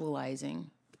sexualizing,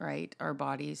 right, our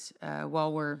bodies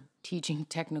while we're teaching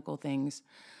technical things.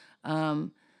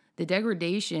 The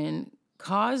degradation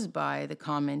caused by the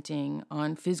commenting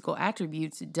on physical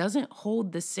attributes doesn't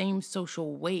hold the same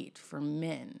social weight for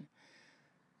men.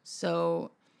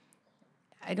 So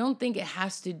I don't think it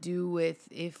has to do with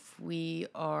if we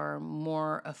are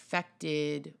more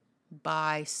affected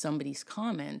by somebody's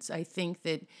comments. I think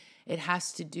that it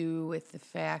has to do with the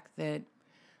fact that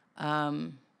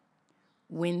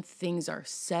when things are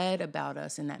said about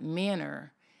us in that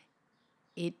manner,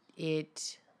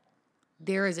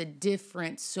 there is a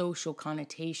different social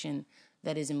connotation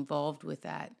that is involved with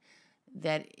that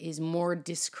is more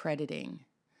discrediting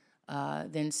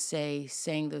than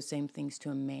saying those same things to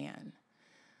a man.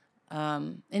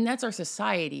 And that's our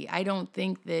society. I don't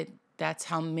think that that's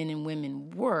how men and women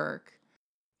work.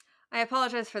 I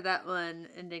apologize for that one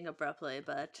ending abruptly,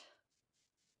 but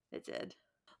it did.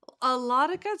 A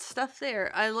lot of good stuff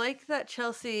there. I like that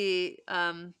Chelsea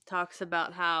talks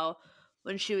about how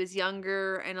when she was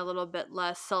younger and a little bit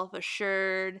less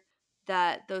self-assured,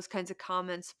 that those kinds of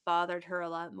comments bothered her a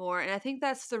lot more. And I think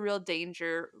that's the real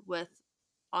danger with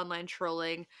online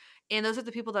trolling. And those are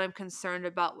the people that I'm concerned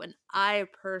about when I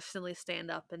personally stand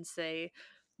up and say,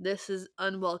 this is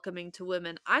unwelcoming to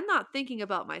women. I'm not thinking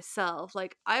about myself.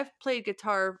 Like, I've played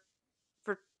guitar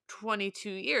for 22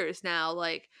 years now.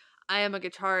 Like, I am a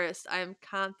guitarist. I am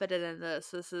confident in this.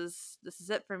 This is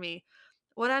it for me.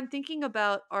 What I'm thinking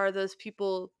about are those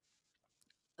people,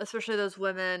 especially those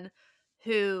women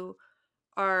who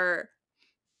are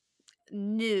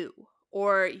new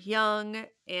or young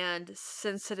and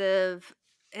sensitive.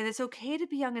 And it's okay to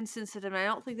be young and sensitive. And I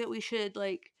don't think that we should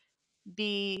like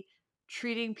be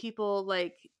treating people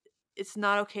like it's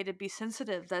not okay to be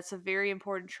sensitive. That's a very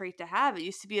important trait to have. It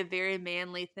used to be a very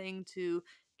manly thing to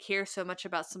care so much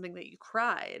about something that you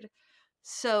cried.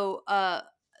 So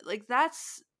like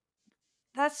that's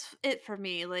it for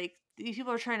me. Like, these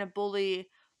people are trying to bully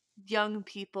young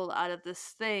people out of this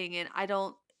thing, and I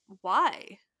don't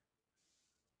why.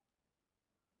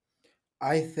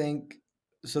 I think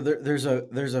so. There's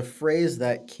a phrase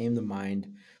that came to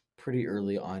mind pretty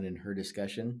early on in her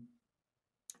discussion,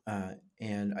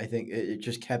 and I think it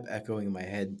just kept echoing in my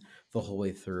head the whole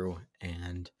way through.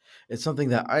 And it's something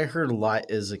that I heard a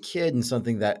lot as a kid, and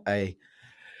something that I,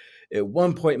 at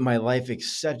one point in my life,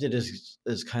 accepted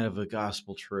as kind of a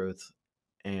gospel truth,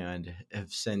 and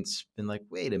have since been like,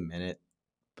 wait a minute,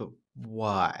 but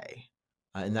why?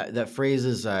 And that phrase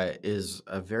is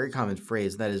a very common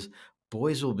phrase. That is,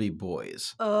 boys will be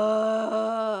boys. God.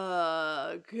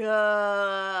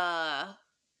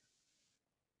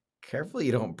 Careful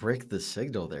you don't break the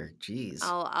signal there. Jeez.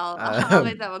 I'll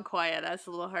make that one quiet. That's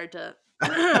a little hard to.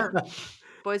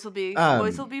 Boys will be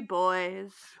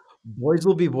boys. Boys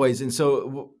will be boys, and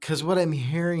so because what I'm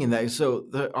hearing in that, so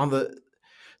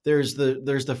there's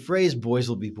the phrase "boys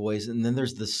will be boys," and then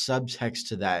there's the subtext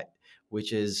to that,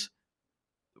 which is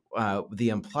the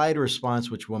implied response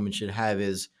which women should have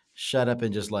is shut up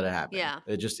and just let it happen. Yeah.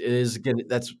 It is gonna,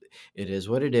 it is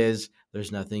what it is.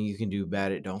 There's nothing you can do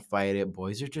about it. Don't fight it.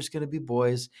 Boys are just gonna be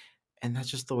boys, and that's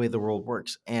just the way the world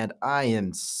works. And I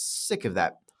am sick of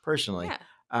that personally. Yeah.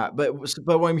 But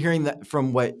what I'm hearing that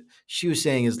from what she was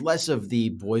saying is less of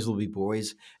the boys will be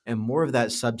boys and more of that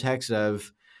subtext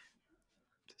of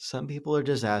some people are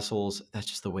just assholes. That's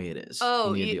just the way it is.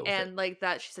 Oh, you need to deal with and it. like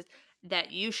that, she said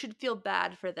that you should feel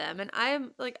bad for them, and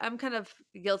I'm kind of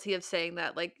guilty of saying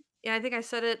that. Like, and I think I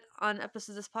said it on episodes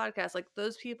of this podcast. Like,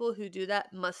 those people who do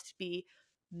that must be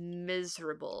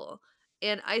miserable,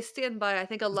 and I stand by. I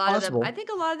think a It's lot of them. possible. I think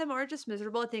a lot of them are just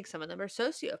miserable. I think some of them are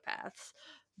sociopaths,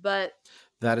 but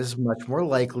That is much more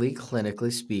likely, clinically it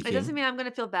doesn't speaking. mean I'm going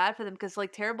to feel bad for them, because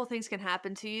like terrible things can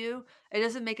happen to you. It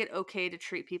doesn't make it okay to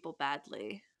treat people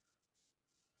badly.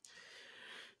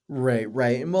 Right.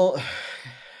 And well,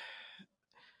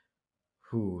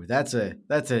 that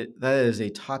is a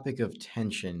topic of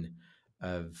tension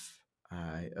of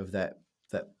that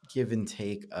give and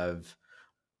take of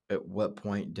at what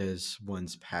point does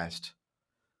one's past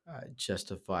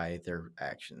justify their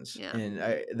actions. Yeah.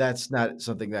 And that's not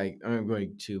something that I'm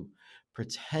going to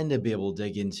pretend to be able to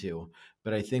dig into,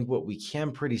 but I think what we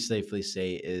can pretty safely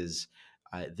say is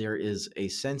there is a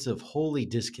sense of holy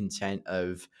discontent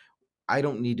of I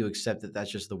don't need to accept that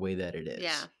that's just the way that it is.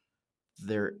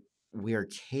 Yeah. We are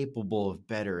capable of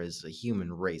better as a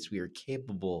human race. We are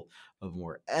capable of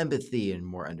more empathy and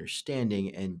more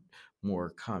understanding and more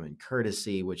common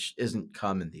courtesy, which isn't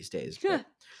common these days. But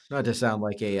not to sound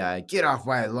like a get off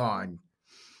my lawn.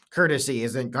 Courtesy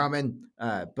isn't common,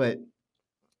 but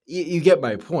you get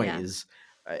my point. Yeah. Is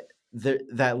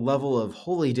that level of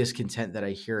holy discontent that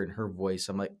I hear in her voice,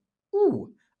 I'm like,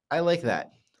 ooh, I like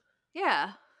that.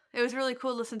 Yeah. It was really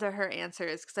cool to listen to her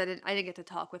answers because I didn't get to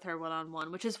talk with her one on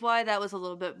one, which is why that was a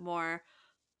little bit more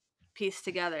pieced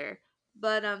together.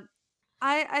 But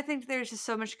I think there's just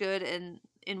so much good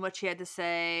in what she had to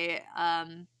say.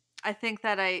 I think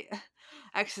that I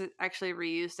actually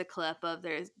reused a clip of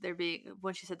there being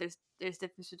when she said there's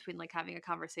difference between like having a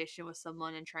conversation with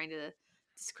someone and trying to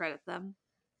discredit them.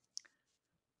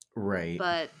 Right.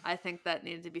 But I think that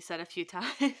needed to be said a few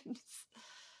times.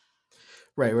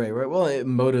 Right. Well,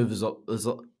 motive is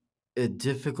a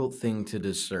difficult thing to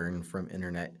discern from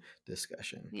internet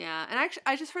discussion. Yeah, and actually,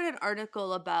 I just read an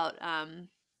article about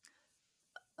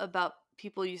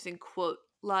people using quote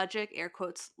logic, air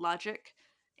quotes logic,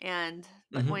 and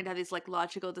like Hmm. wanting to have these like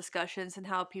logical discussions, and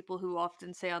how people who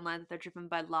often say online that they're driven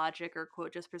by logic or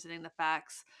quote just presenting the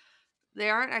facts, they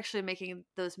aren't actually making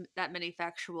that many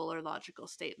factual or logical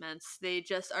statements. They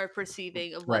just are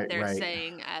perceiving of what they're Right.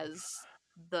 saying as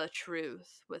the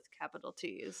truth with capital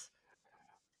T's.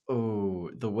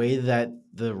 Oh, the way that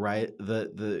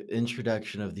the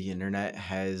introduction of the internet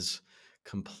has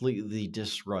completely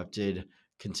disrupted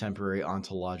contemporary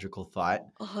ontological thought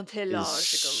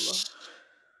Ontological. is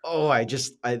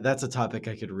that's a topic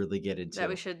I could really get That we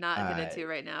into. should not get Uh, into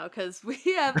right now because we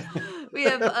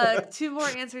have two more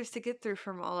answers to get through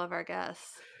from all of our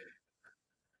guests.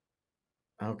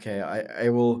 okay, I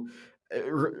will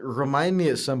remind me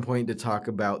at some point to talk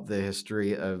about the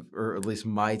history of, or at least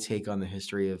my take on the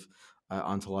history of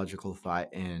ontological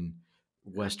thought in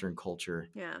Western culture,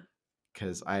 Yeah.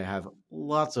 because I have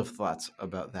lots of thoughts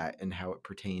about that and how it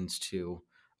pertains to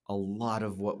a lot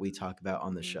of what we talk about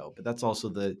on the Mhm. show. But that's also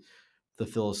the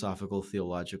philosophical,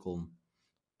 theological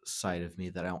side of me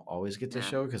that I don't always get to Yeah.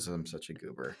 show because I'm such a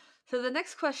goober. So the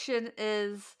next question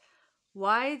is,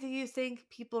 why do you think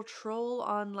people troll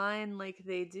online like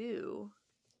they do?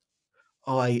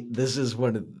 This is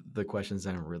one of the questions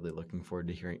that I'm really looking forward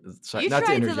to hearing. Sorry, You not to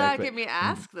tried to interject, not but get me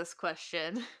ask this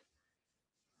question.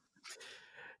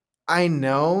 I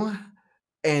know.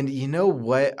 And you know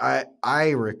what? I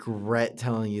regret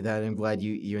telling you that. I'm glad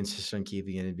you insist on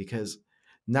keeping it in, because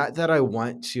not that I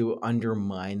want to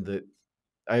undermine the.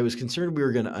 I was concerned we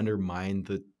were going to undermine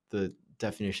the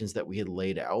definitions that we had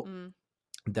laid out, Mm,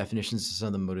 definitions of some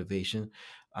of the motivation.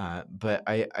 But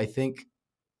I think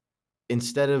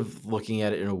instead of looking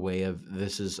at it in a way of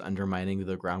this is undermining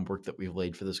the groundwork that we've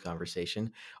laid for this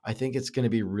conversation, I think it's going to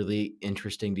be really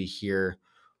interesting to hear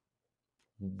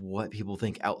what people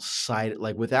think outside,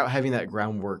 like without having that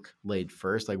groundwork laid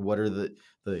first. Like, what are the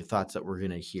thoughts that we're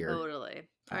going to hear? totally.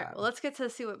 All right. Well, let's get to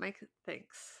see what Mike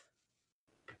thinks.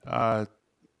 Uh,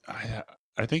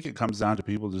 I think it comes down to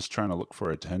people just trying to look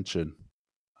for attention.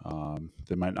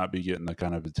 They might not be getting the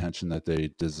kind of attention that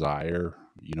they desire,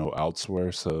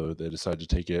 elsewhere, so they decide to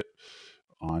take it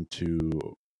onto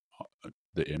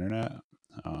the internet.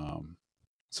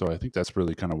 So I think that's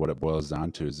really kind of what it boils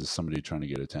down to, is just somebody trying to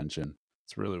get attention.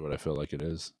 It's really what I feel like it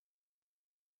is.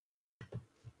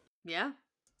 Yeah.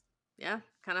 Yeah.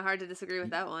 Kind of hard to disagree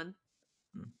with that one.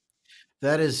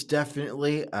 That is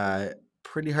definitely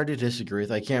pretty hard to disagree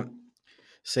with. I can't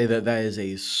say that is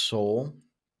a sole,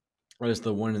 that is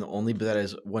the one and only, but that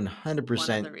is 100% One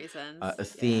of the reasons. a Yeah.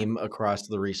 theme across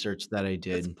the research that I It's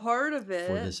did part of it.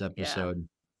 for this episode.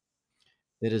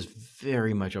 It is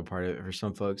very much a part of it. For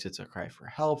some folks, it's a cry for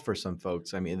help. For some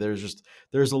folks, I mean,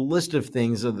 there's a list of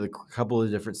things of the couple of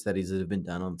different studies that have been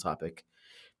done on the topic.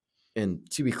 And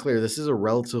to be clear, this is a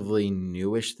relatively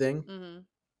newish thing. Mm-hmm.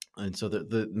 And so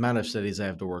the amount of studies I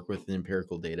have to work with, the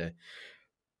empirical data,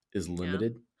 is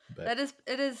limited. But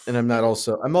It is. and I'm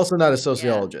also not a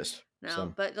sociologist. No,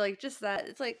 So but like just that,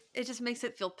 it's like it just makes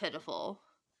it feel pitiful.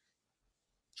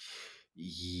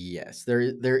 yes, there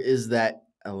is that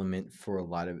element for a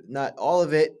lot of it. Not all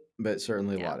of it, but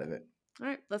certainly a lot of it. All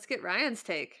right, let's get Ryan's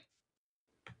take.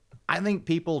 I think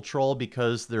people troll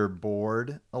because they're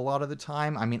bored a lot of the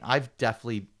time. I mean, I've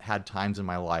definitely had times in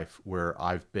my life where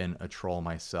I've been a troll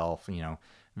myself,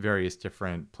 various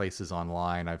different places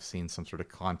online. I've seen some sort of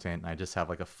content and I just have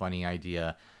like a funny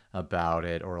idea about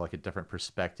it, or like a different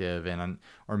perspective,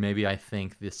 or maybe I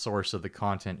think the source of the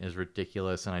content is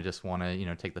ridiculous and I just want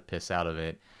to, take the piss out of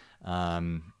it.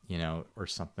 Or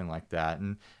something like that.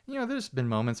 And there's been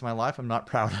moments in my life I'm not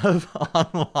proud of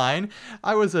online.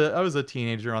 I was a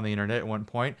teenager on the internet at one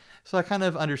point, so I kind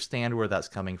of understand where that's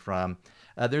coming from.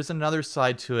 There's another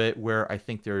side to it where I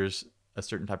think there's a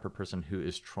certain type of person who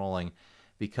is trolling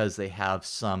because they have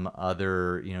some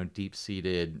other,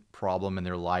 deep-seated problem in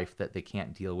their life that they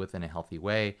can't deal with in a healthy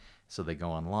way. So they go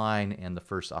online, and the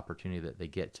first opportunity that they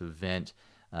get to vent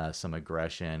some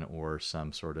aggression or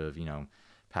some sort of,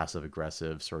 passive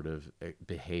aggressive sort of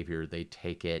behavior, they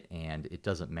take it, and it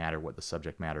doesn't matter what the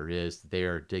subject matter is.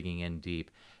 They're digging in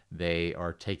deep. They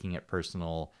are taking it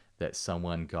personal that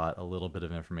someone got a little bit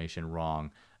of information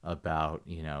wrong about,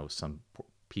 some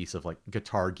piece of like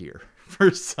guitar gear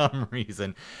for some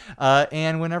reason.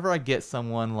 And whenever I get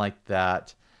someone like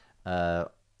that, kind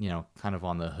of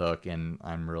on the hook, and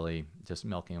I'm really just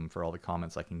milking them for all the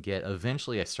comments I can get,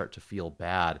 eventually I start to feel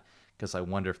bad because I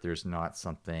wonder if there's not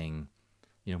something,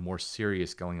 more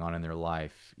serious going on in their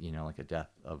life, like a death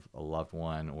of a loved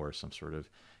one, or some sort of,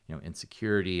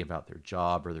 insecurity about their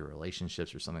job or their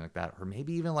relationships or something like that. Or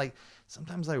maybe even like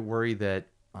sometimes I worry that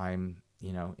I'm,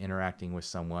 interacting with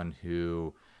someone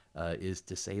who is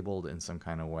disabled in some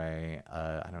kind of way.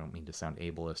 I don't mean to sound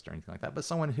ableist or anything like that, but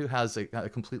someone who has a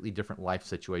completely different life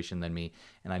situation than me,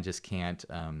 and I just can't,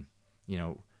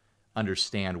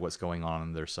 understand what's going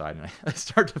on their side. And I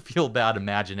start to feel bad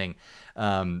imagining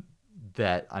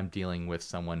that I'm dealing with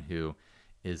someone who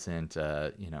isn't,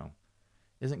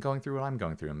 isn't going through what I'm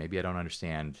going through. And maybe I don't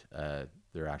understand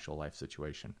their actual life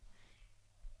situation.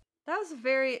 That was a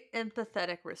very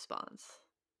empathetic response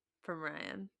from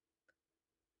Ryan.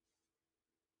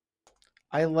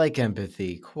 I like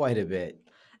empathy quite a bit.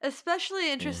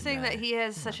 Especially interesting that he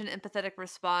has yeah. such an empathetic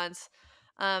response.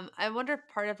 I wonder if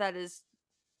part of that is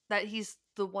that he's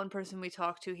the one person we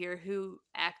talk to here who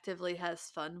actively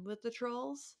has fun with the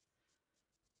trolls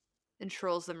and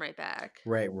trolls them right back.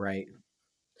 Right.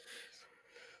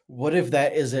 What if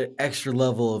that is an extra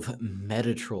level of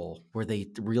Metatroll where they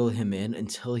reel him in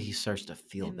until he starts to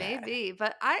feel It may bad? be,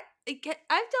 but I've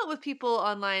dealt with people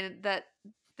online that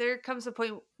there comes a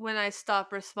point when I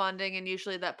stop responding, and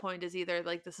usually that point is either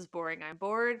like, this is boring, I'm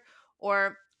bored,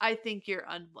 or I think you're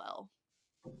unwell.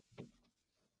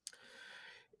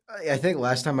 I think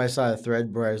last time I saw a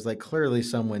thread where I was like, clearly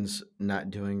someone's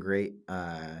not doing great.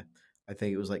 I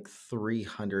think it was like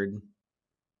 300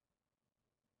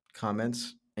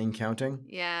 comments and counting.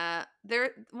 Yeah,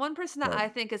 one person that I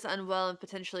think is unwell and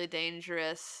potentially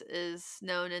dangerous is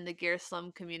known in the Gear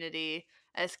Slum community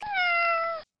as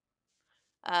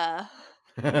yeah,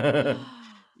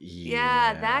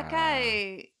 that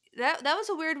guy, that was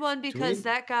a weird one because Tweet?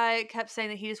 that guy kept saying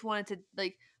that he just wanted to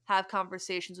like have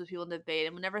conversations with people and debate,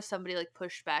 and whenever somebody like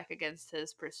pushed back against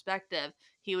his perspective,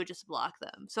 he would just block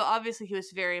them. So obviously he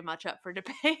was very much up for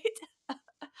debate.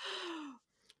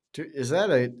 Is that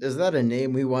a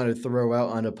name we want to throw out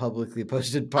on a publicly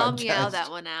posted podcast? I'll meow that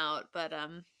one out, but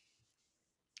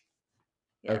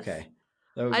yes. Okay.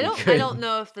 That would I be don't good. I don't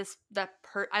know if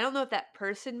I don't know if that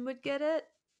person would get it,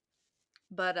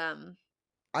 but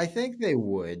I think they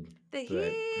would. he's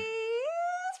But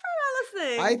probably not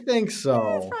listening. I think He's so.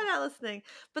 probably not listening.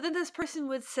 But then this person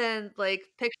would send like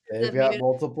pictures They've of got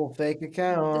multiple fake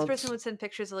accounts. this person would send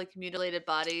pictures of like mutilated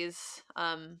bodies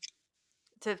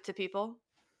to people.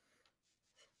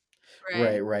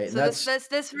 Right. So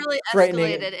this really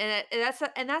frightening. escalated,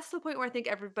 and that's the point where I think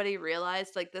everybody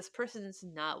realized like this person is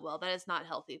not well. That is not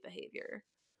healthy behavior.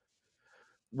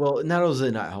 Well, not only is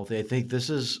it not healthy, I think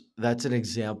that's an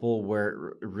example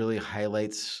where it really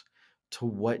highlights to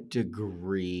what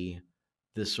degree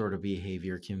this sort of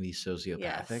behavior can be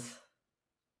sociopathic. Yes.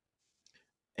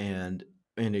 And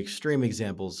in extreme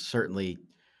examples, certainly,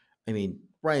 I mean,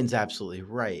 Ryan's absolutely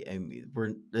right. I mean,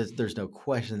 there's no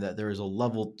question that there is a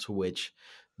level to which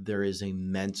there is a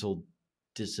mental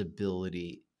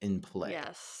disability in play.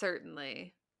 Yes,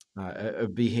 certainly. A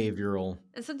behavioral.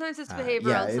 And sometimes it's yeah,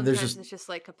 behavioral, and there's sometimes it's just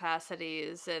like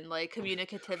capacities and like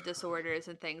communicative disorders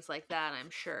and things like that,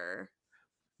 I'm sure.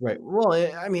 Right. Well,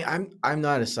 I mean, I'm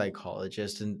not a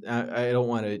psychologist, and I don't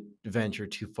want to venture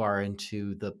too far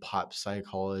into the pop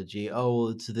psychology. Oh,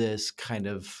 it's this kind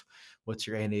of what's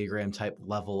your Enneagram type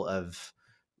level of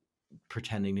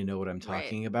pretending to know what I'm Right.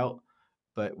 talking about.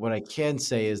 But what I can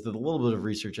say is that a little bit of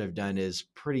research I've done is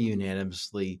pretty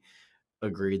unanimously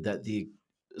agreed that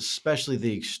especially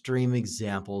the extreme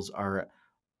examples are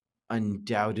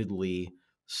undoubtedly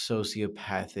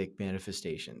sociopathic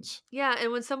manifestations. Yeah,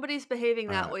 and when somebody's behaving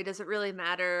that way, does it really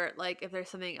matter like if there's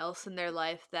something else in their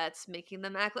life that's making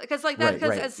them act like, because like that, because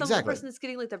Right, as some exactly. person that's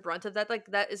getting like the brunt of that, like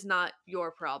that is not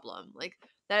your problem. Like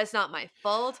that is not my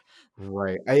fault.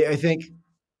 Right. I think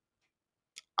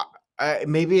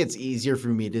maybe it's easier for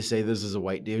me to say this as a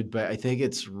white dude, but I think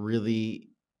it's really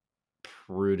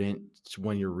prudent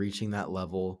when you're reaching that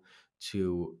level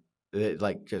to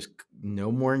like just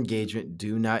no more engagement.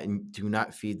 Do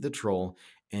not feed the troll,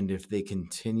 and if they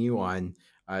continue on,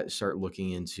 start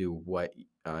looking into what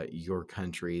your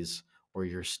country's or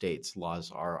your state's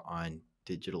laws are on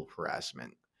digital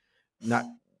harassment. Not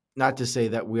not to say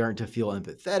that we aren't to feel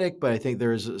empathetic, but I think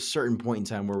there's a certain point in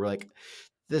time where we're like,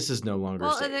 this is no longer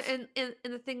Well, safe. and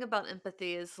the thing about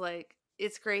empathy is like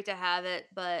it's great to have it,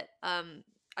 but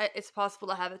it's possible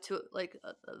to have it to like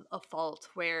a fault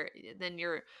where then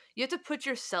you have to put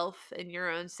yourself and your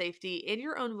own safety and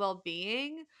your own well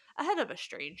being ahead of a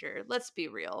stranger. Let's be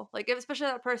real. Like if, especially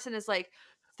that person is like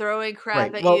throwing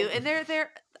crap Right. at you, Well, and there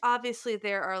obviously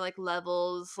there are like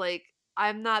levels. Like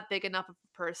I'm not big enough of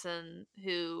a person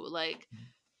who like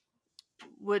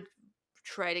would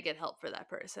try to get help for that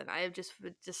person. I just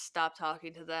would just stop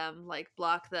talking to them, like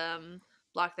block them,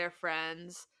 block their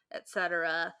friends,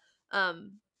 etc.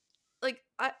 Um like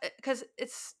I cuz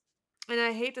it's and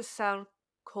I hate to sound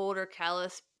cold or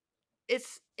callous.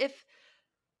 It's if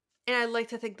and I like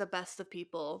to think the best of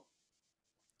people,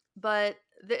 but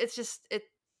it's just it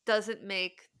doesn't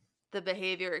make the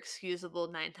behavior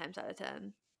excusable 9 times out of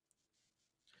 10.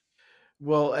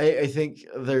 well, I think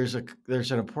there's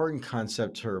an important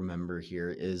concept to remember here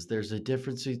is there's a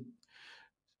difference.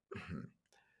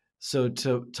 So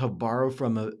to borrow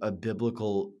from a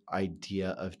biblical idea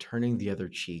of turning the other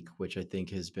cheek, which I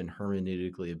think has been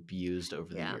hermeneutically abused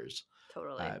over the Yeah, years.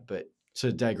 totally. But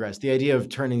to digress, the idea of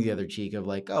turning the other cheek of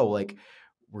like, oh, like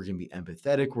we're gonna be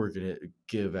empathetic, we're gonna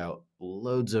give out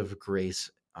loads of grace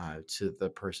to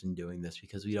the person doing this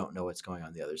because we don't know what's going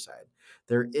on the other side.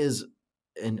 There is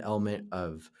an element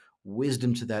of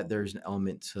wisdom to that. There's an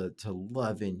element to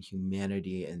love and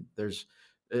humanity, and there's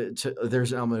an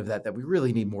element of that we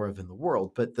really need more of in the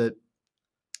world. But the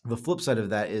flip side of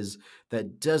that is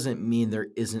that doesn't mean there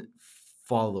isn't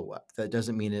follow up. That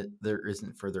doesn't mean there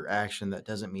isn't further action. That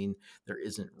doesn't mean there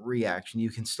isn't reaction. You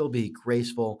can still be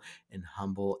graceful and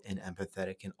humble and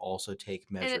empathetic and also take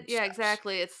And measured yeah, steps.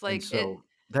 exactly. It's And like it so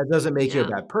that doesn't make you a yeah.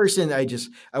 bad person.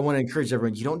 I want to encourage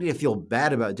everyone. You don't need to feel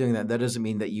bad about doing that. That doesn't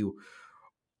mean that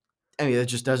that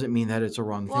just doesn't mean that it's a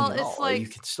wrong thing Well, at it's all. You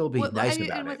like can still be nice and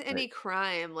about with it. But any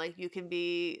crime, like you can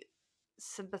be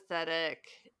sympathetic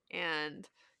and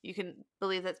you can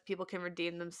believe that people can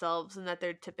redeem themselves and that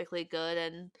they're typically good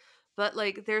and but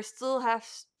like there still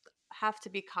have to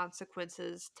be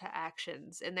consequences to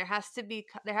actions and there have to be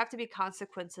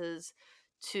consequences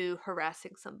to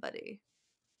harassing somebody.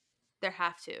 There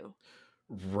have to.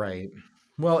 right.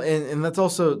 Well, and that's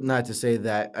also not to say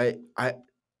that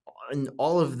and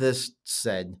all of this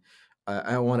said,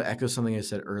 I want to echo something I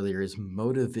said earlier. Is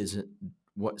motive isn't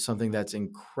what something that's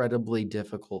incredibly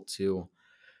difficult to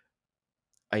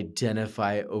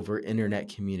identify over internet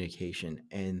communication,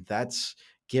 and that's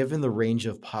given the range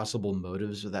of possible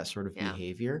motives of that sort of Yeah.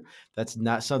 behavior. That's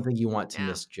not something you want to Yeah.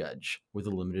 misjudge with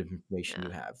the limited information you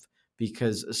Yeah. have,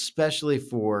 because especially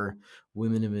for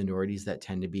women and minorities that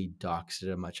tend to be doxxed at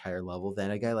a much higher level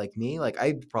than a guy like me, like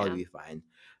I'd probably Yeah. be fine,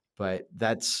 but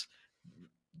that's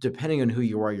depending on who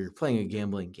you are, you're playing a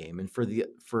gambling game. And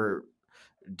for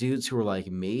dudes who are like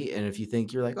me, and if you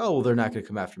think you're like, oh, well, they're not going to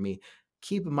come after me,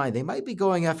 keep in mind they might be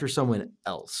going after someone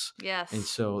else. And Yes.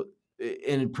 so,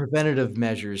 in preventative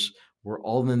measures, we're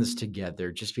all in this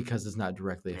together. Just because it's not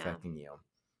directly Yeah. affecting you.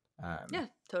 Yeah,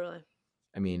 totally.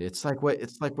 I mean, it's like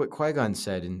what Qui-Gon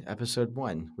said in Episode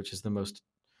 1, which is the most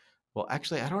well,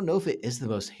 actually, I don't know if it is the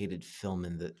most hated film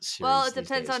in the Well, series it these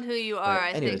depends days. on who you are. But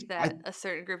I anyways, think that a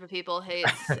certain group of people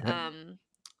hates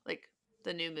like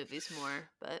the new movies more,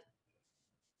 but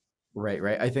Right,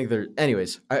 right. I think there.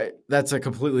 Anyways, that's a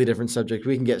completely different subject.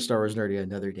 We can get Star Wars nerdy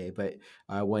another day. But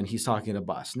when he's talking to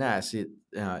Boss Nass in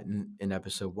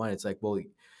Episode 1, it's like, well,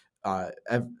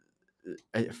 ev-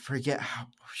 I forget how.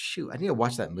 Shoot, I need to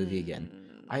watch that movie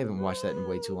again. I haven't watched that in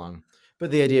way too long.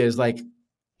 But the idea is like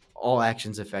all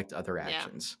actions affect other yeah.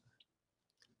 actions.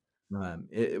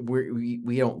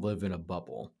 We don't live in a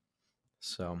bubble,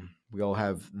 so we all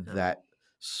have No. that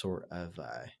sort of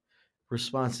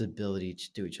responsibility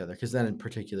to do each other. Because then, in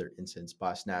particular instance,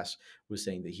 Boss Nass was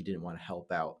saying that he didn't want to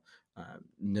help out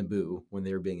Naboo when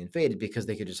they were being invaded because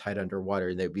they could just hide underwater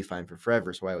and they'd be fine for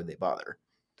forever. So why would they bother?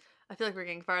 I feel like we're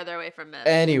getting farther away from it.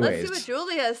 Let's see what Anyways,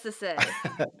 Julie has to say.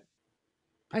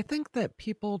 I think that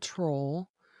people troll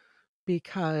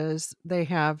because they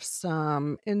have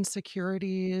some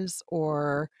insecurities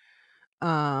or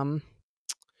um,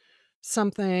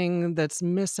 something that's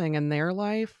missing in their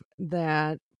life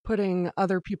that putting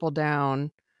other people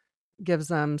down gives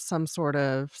them some sort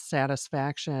of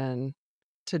satisfaction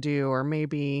to do, or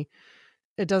maybe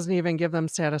it doesn't even give them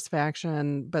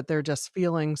satisfaction, but they're just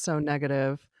feeling so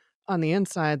negative on the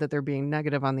inside that they're being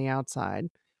negative on the outside.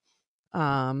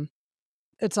 Um,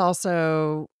 it's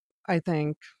also, I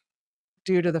think,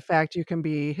 due to the fact you can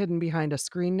be hidden behind a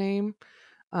screen name.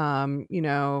 You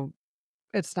know,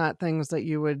 It's not things that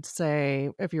you would say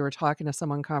if you were talking to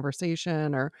someone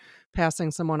conversation or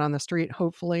passing someone on the street,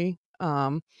 hopefully.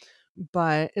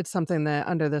 But it's something that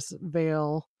under this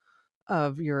veil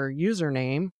of your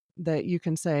username that you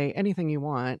can say anything you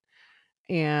want.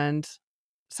 And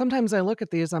sometimes I look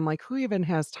at these, I'm like, who even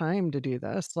has time to do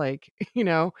this? Like,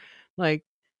 like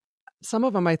some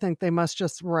of them, I think they must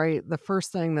just write the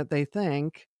first thing that they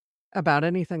think about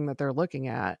anything that they're looking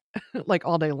at, like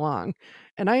all day long.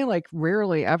 And I like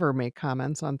rarely ever make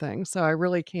comments on things. So I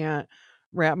really can't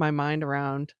wrap my mind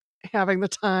around having the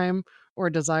time or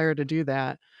desire to do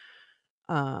that.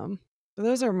 But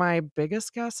those are my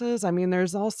biggest guesses. I mean,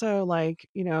 there's also like,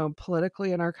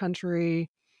 politically in our country,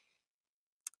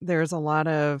 there's a lot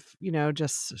of,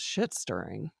 just shit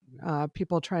stirring.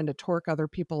 People trying to torque other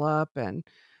people up and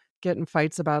get in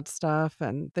fights about stuff,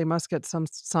 and they must get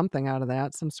something out of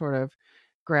that, some sort of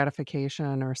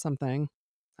gratification or something.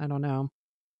 I don't know.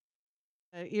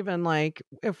 Even like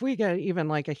if we get even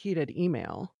like a heated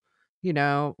email,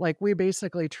 like we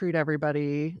basically treat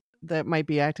everybody that might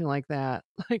be acting like that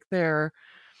like they're,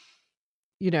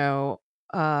 you know,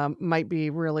 might be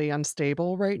really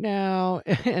unstable right now.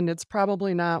 And it's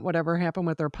probably not whatever happened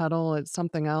with their puddle, it's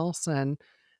something else. And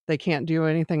they can't do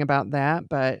anything about that,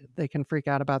 but they can freak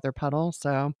out about their puddle.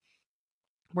 So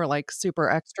we're like super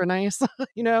extra nice,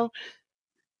 you know?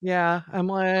 Yeah. I'm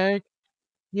like,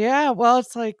 yeah, well,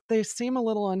 it's like they seem a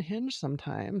little unhinged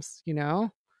sometimes,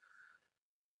 a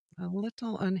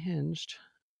little unhinged.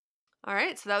 All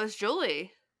right, so that was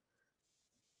Julie.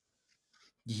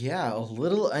 Yeah, a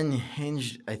little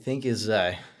unhinged, I think, is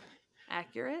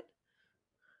Accurate?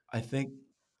 I think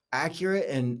accurate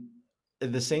and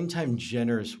at the same time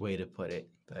generous way to put it.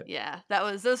 But Yeah,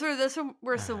 those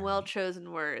were some well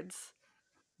chosen words.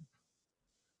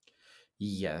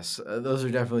 yes, those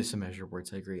are definitely some measured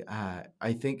words. I agree.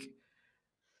 I think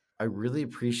I really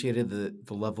appreciated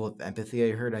the level of empathy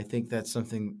I heard. I think that's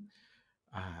something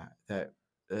that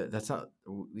that's not.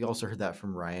 We also heard that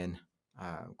from Ryan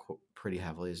pretty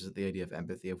heavily. Is the idea of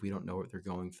empathy if we don't know what they're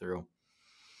going through,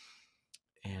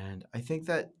 and I think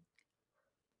that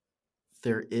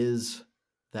there is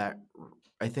that.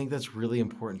 I think that's really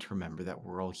important to remember that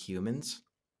we're all humans.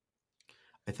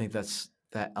 I think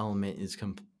that element is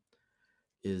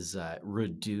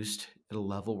reduced at a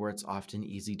level where it's often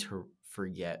easy to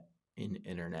forget in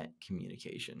internet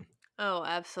communication. Oh,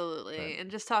 absolutely. And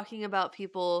just talking about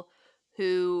people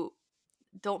who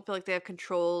don't feel like they have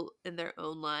control in their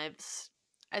own lives.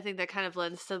 I think that kind of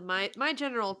lends to my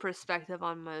general perspective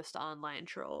on most online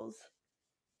trolls.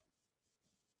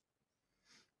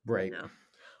 Right. No.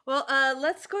 Well,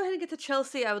 let's go ahead and get to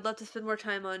Chelsea. I would love to spend more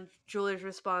time on Julie's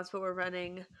response, but we're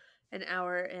running an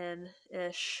hour in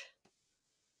ish.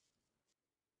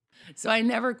 So I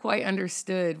never quite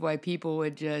understood why people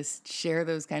would just share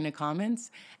those kind of comments.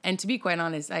 And to be quite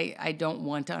honest, I don't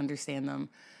want to understand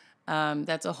them.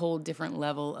 That's a whole different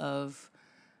level of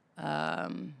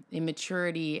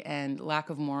immaturity and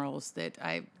lack of morals that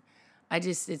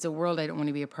it's a world I don't want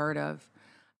to be a part of.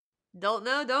 Don't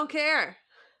know, don't care.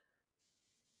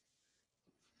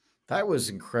 That was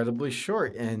incredibly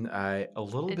short and a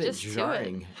little And bit just to it.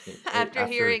 jarring After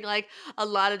hearing like a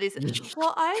lot of these,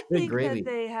 well, I Good think gravy. that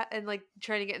they and like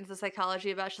trying to get into the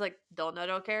psychology about, she's like, don't know,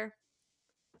 don't care.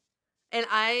 And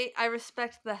I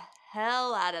respect the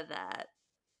hell out of that.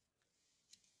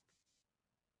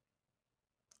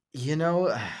 You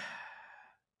know,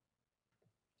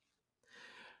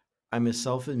 I'm a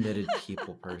self-admitted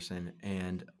people person,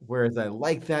 and whereas I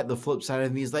like that, the flip side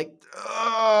of me is like,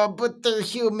 oh, but they're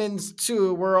humans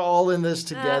too. We're all in this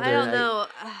together. I don't know.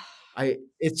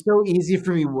 It's so easy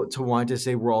for me to want to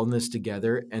say we're all in this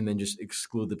together and then just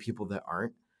exclude the people that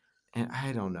aren't. And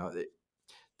I don't know.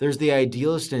 There's the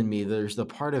idealist in me. There's the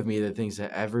part of me that thinks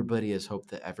that everybody has hope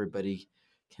that everybody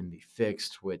can be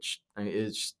fixed, which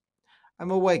is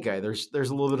I'm a white guy. There's a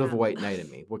little bit of a white knight in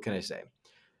me. What can I say?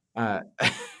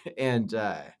 And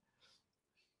I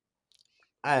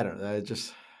don't know.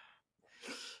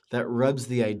 That rubs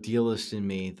the idealist in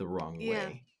me the wrong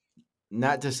way.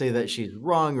 Not to say that she's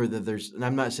wrong or that and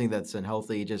I'm not saying that's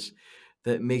unhealthy. Just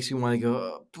that makes me want to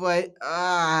go, but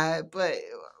I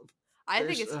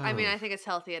think it's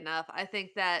healthy enough. I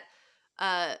think that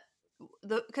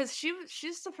because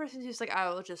she's the person who's like, I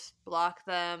will just block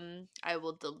them, I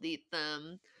will delete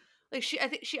them. Like I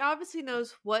think she obviously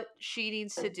knows what she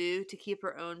needs to do to keep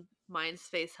her own mind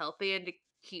space healthy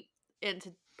and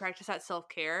to practice that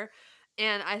self-care.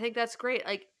 And I think that's great.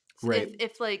 Like right.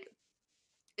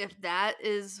 if that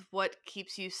is what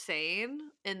keeps you sane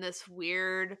in this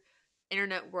weird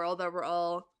internet world that we're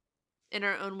all in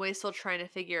our own way still trying to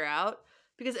figure out,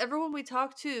 because everyone we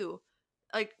talk to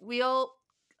like we all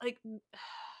like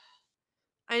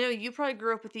I know you probably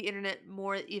grew up with the internet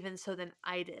more even so than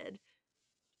I did.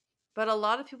 But a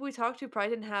lot of people we talked to probably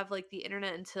didn't have like the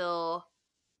internet until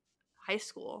high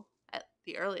school at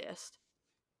the earliest.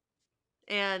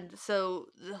 And so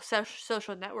the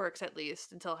social networks at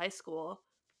least until high school.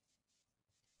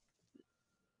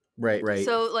 Right.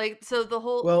 So the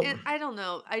whole Well, and I don't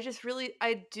know.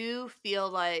 I do feel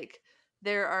like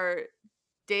there are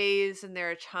days and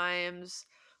there are times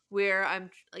where I'm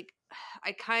like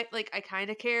I kind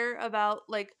of care about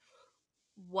like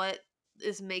what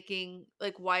is making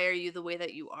like why are you the way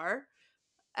that you are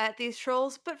at these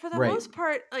trolls, but for the right. most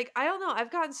part, like I don't know,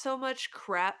 I've gotten so much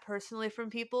crap personally from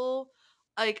people.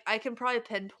 Like I can probably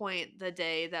pinpoint the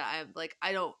day that I'm like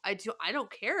I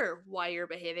don't care why you're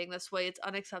behaving this way. It's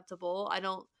unacceptable. I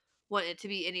don't want it to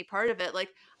be any part of it. Like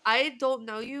I don't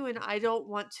know you and I don't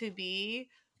want to be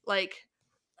like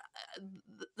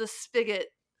the spigot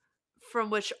from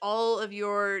which all of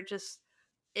your just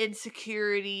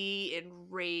insecurity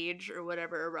and rage or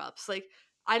whatever erupts. Like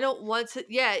I don't want to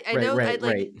yeah, I know I like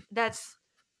Right.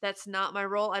 that's not my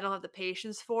role. I don't have the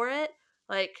patience for it.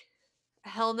 Like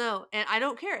hell no. And I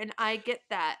don't care and I get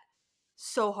that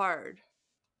so hard.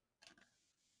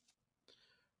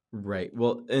 Right.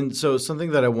 Well, and so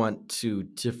something that I want to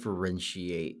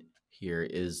differentiate here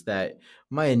is that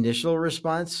my initial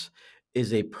response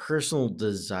is a personal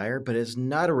desire, but it's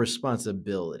not a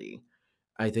responsibility.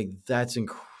 I think that's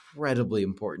incredibly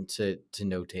important to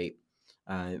notate.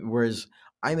 Whereas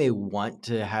I may want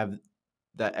to have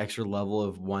that extra level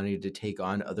of wanting to take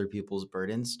on other people's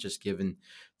burdens, just given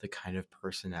the kind of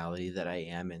personality that I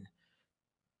am. And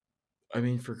I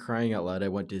mean, for crying out loud, I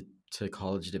went to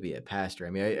college to be a pastor. I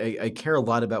mean, I care a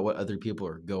lot about what other people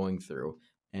are going through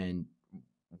and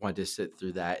want to sit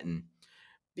through that and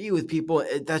be with people.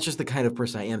 That's just the kind of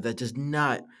person I am. That does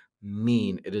not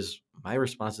mean it is my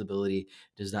responsibility.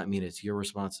 Does not mean it's your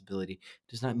responsibility.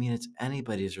 Does not mean it's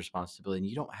anybody's responsibility. And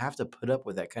you don't have to put up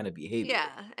with that kind of behavior. Yeah,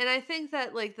 and I think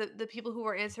that like the people who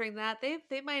are answering that,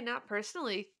 they might not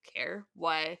personally care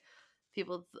why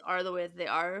people are the way that they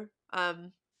are.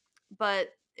 But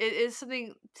it is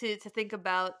something to think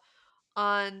about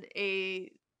on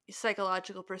a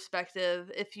psychological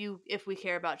perspective. If we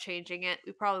care about changing it,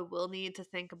 we probably will need to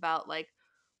think about like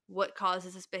what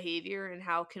causes this behavior and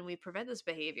how can we prevent this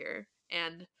behavior.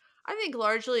 And I think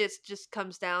largely it's just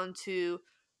comes down to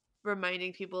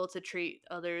reminding people to treat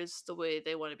others the way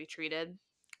they want to be treated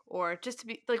or just to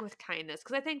be like with kindness,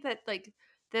 because I think that like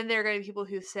then there are going to be people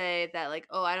who say that like,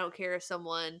 oh, I don't care if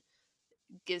someone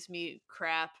gives me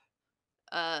crap,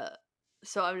 uh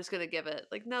so I'm just gonna give it.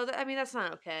 Like no, I mean that's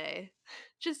not okay.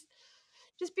 just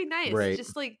just be nice, Right.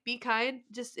 just like be kind.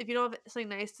 Just if you don't have something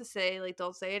nice to say, like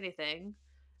don't say anything.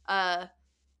 uh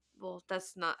well,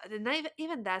 that's not, and not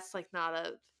even that's like not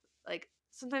a like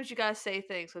sometimes you gotta say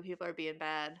things when people are being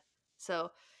bad.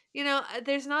 So,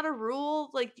 there's not a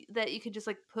rule like that you can just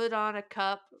like put on a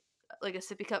cup, like a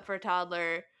sippy cup for a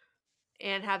toddler,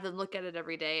 and have them look at it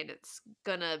every day, and it's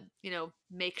gonna,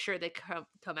 make sure they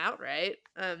come out right.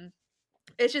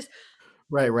 It's just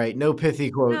Right. No pithy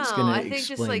quote's no, going I to think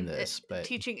just explain like this, but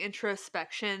teaching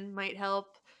introspection might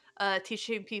help.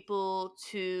 Teaching people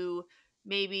to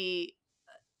maybe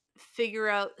figure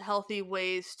out healthy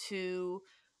ways to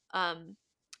um,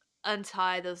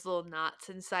 untie those little knots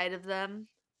inside of them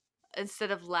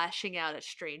instead of lashing out at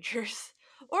strangers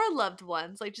or loved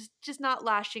ones, like just not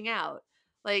lashing out,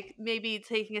 like maybe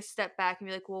taking a step back and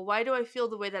be like, well, why do I feel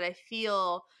the way that I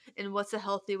feel, and what's a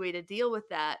healthy way to deal with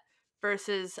that,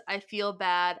 versus I feel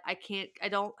bad, I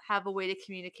don't have a way to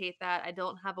communicate that, I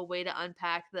don't have a way to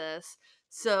unpack this,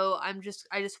 so I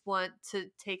just want to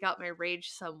take out my rage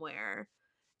somewhere.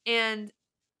 And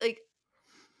like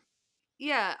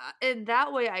yeah, in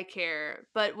that way I care,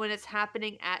 but when it's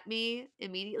happening at me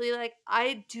immediately, like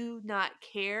I do not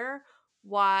care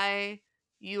why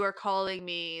you are calling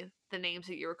me the names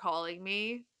that you're calling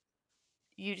me.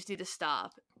 You just need to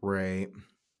stop. right.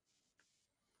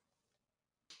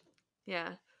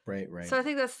 Yeah. Right. So I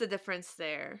think that's the difference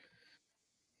there.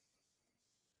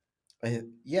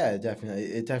 Yeah, definitely.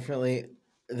 It definitely,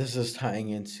 this is tying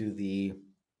into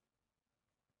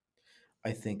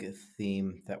I think, a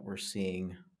theme that we're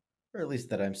seeing, or at least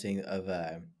that I'm seeing, of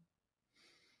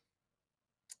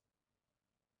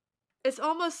It's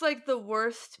almost like the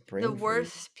brain freeze.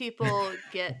 worse people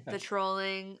get the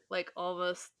trolling, like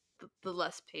almost the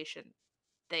less patient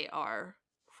they are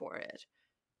for it.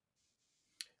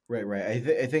 Right.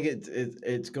 I think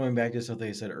it's going back to something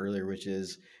I said earlier, which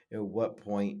is at what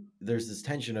point there's this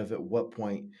tension of at what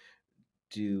point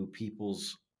do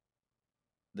people's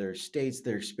their states,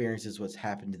 their experiences, what's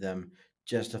happened to them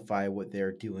justify what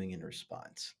they're doing in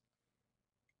response.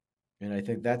 And I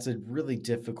think that's a really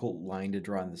difficult line to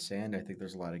draw in the sand. I think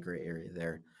there's a lot of gray area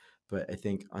there. But I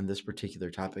think on this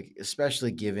particular topic,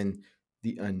 especially given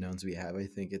the unknowns we have, I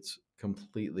think it's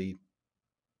completely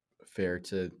fair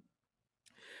to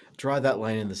draw that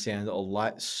line in the sand a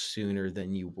lot sooner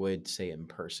than you would say in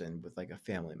person with like a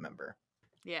family member.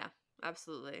 Yeah,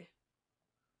 absolutely.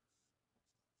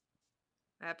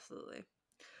 Absolutely.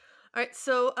 All right,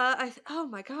 so oh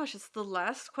my gosh, it's the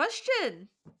last question.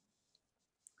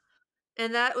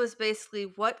 And that was basically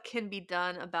what can be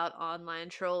done about online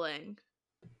trolling.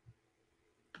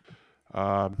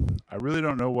 I really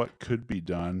don't know what could be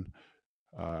done.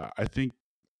 I think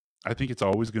it's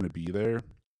always going to be there.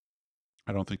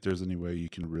 I don't think there's any way you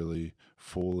can really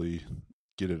fully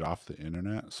get it off the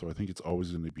internet. So I think it's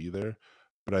always going to be there.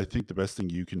 But I think the best thing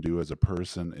you can do as a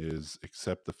person is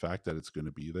accept the fact that it's going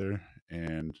to be there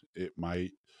and it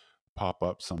might pop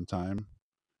up sometime.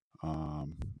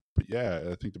 But yeah,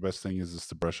 I think the best thing is just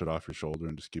to brush it off your shoulder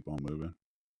and just keep on moving.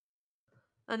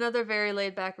 Another very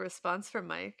laid back response from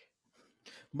Mike.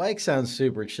 Mike sounds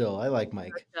super chill. I like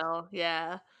Mike. Chill,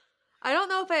 yeah. I don't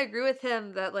know if I agree with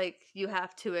him that like you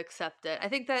have to accept it. I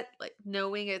think that like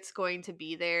knowing it's going to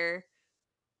be there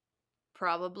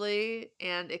probably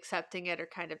and accepting it are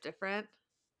kind of different.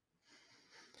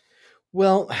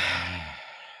 Well,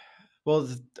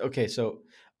 okay, so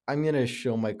I'm going to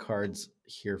show my cards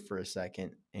here for a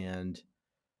second. And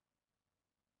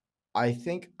I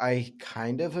think I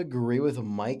kind of agree with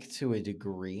Mike to a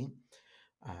degree,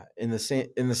 in the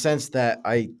sense that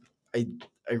I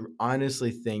I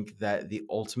honestly think that the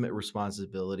ultimate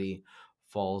responsibility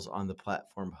falls on the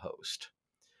platform host,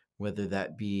 whether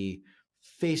that be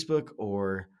Facebook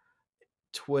or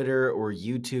Twitter or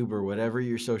YouTube or whatever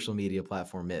your social media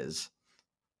platform is.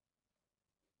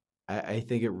 I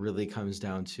think it really comes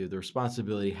down to the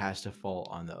responsibility has to fall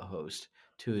on the host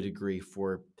to a degree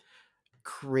for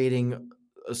creating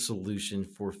a solution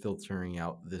for filtering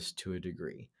out this to a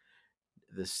degree.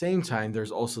 At the same time,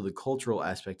 there's also the cultural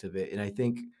aspect of it. And I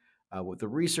think what the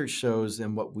research shows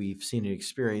and what we've seen and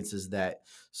experienced is that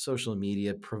social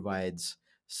media provides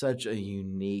such a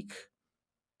unique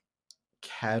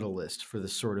catalyst for the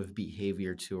sort of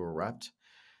behavior to erupt,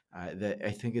 that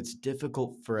I think it's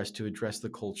difficult for us to address the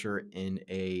culture in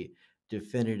a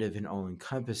definitive and all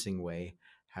encompassing way.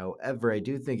 However, I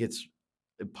do think it's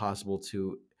possible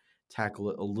to tackle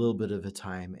it a little bit at a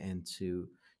time and to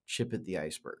chip at the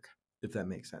iceberg, if that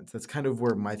makes sense. That's kind of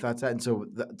where my thoughts at. And so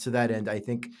to that end, I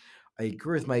think I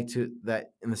agree with Mike to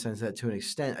that in the sense that to an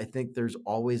extent, I think there's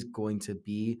always going to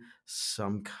be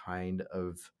some kind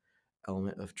of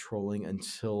element of trolling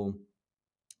until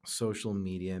social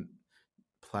media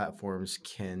platforms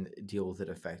can deal with it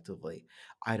effectively.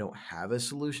 I don't have a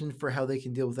solution for how they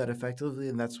can deal with that effectively,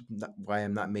 and that's why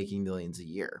I'm not making millions a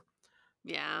year.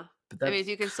 Yeah. But I mean, if that's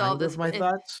you can solve kind this of my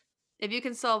thoughts. if you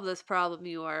can solve this problem,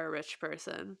 you are a rich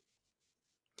person.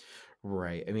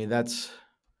 Right. I mean, there's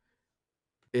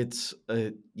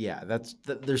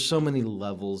so many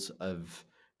levels of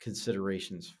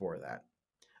considerations for that.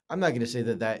 I'm not going to say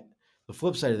that the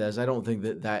flip side of that is I don't think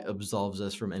that absolves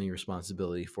us from any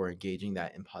responsibility for engaging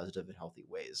that in positive and healthy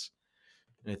ways.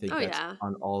 And I think Oh that's yeah.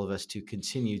 on all of us to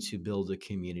continue to build a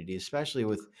community, especially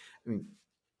with, I mean,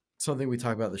 something we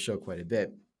talk about in the show quite a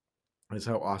bit is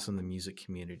how awesome the music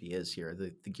community is here,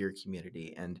 the gear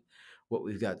community. And what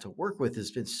we've got to work with has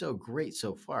been so great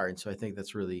so far. And so I think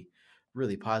that's really,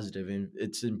 really positive. And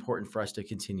it's important for us to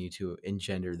continue to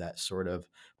engender that sort of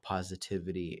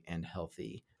positivity and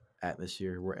healthy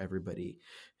atmosphere where everybody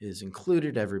is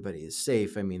included, everybody is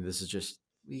safe. I mean, this is just,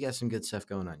 we got some good stuff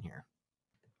going on here.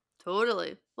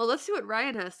 Totally. Well, let's see what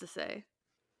Ryan has to say.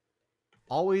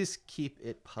 Always keep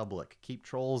it public. Keep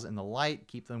trolls in the light.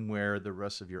 Keep them where the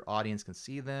rest of your audience can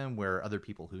see them, where other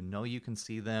people who know you can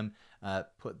see them.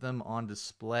 Put them on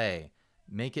display.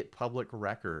 Make it public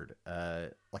record.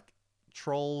 Like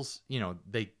trolls,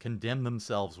 they condemn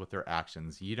themselves with their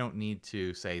actions. You don't need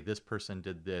to say this person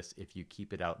did this if you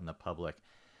keep it out in the public.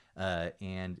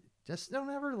 And just don't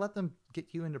ever let them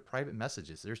get you into private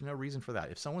messages. There's no reason for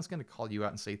that. If someone's going to call you out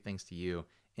and say things to you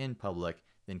in public,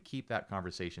 then keep that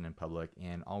conversation in public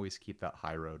and always keep that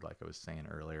high road, like I was saying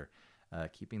earlier.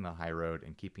 Keeping the high road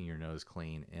and keeping your nose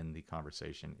clean in the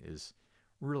conversation is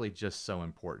really just so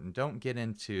important. Don't get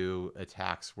into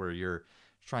attacks where you're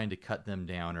trying to cut them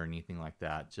down or anything like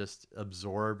that. Just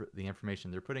absorb the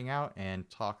information they're putting out and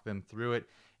talk them through it.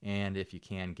 And if you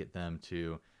can, get them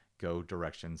to go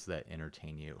directions that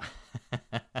entertain you.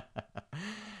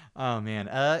 Oh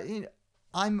man.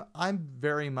 I'm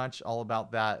very much all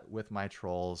about that with my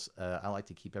trolls. I like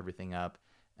to keep everything up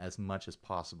as much as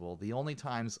possible. The only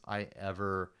times I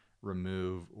ever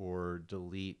remove or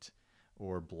delete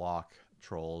or block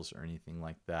trolls or anything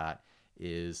like that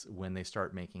is when they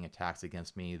start making attacks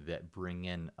against me that bring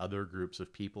in other groups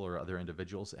of people or other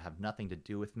individuals that have nothing to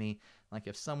do with me. Like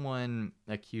if someone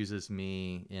accuses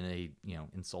me in a,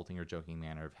 insulting or joking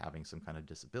manner of having some kind of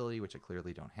disability, which I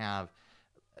clearly don't have,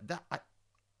 that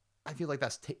I feel like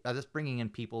that's bringing in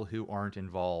people who aren't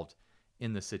involved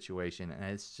in the situation, and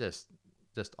it's just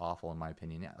awful in my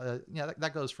opinion.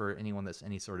 That goes for anyone that's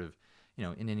any sort of,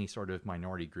 in any sort of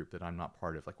minority group that I'm not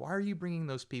part of. Like, why are you bringing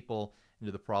those people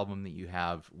into the problem that you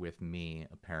have with me?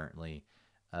 Apparently,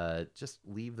 just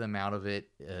leave them out of it.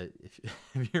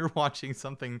 If you're watching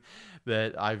something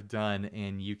that I've done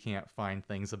and you can't find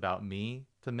things about me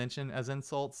to mention as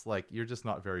insults, like, you're just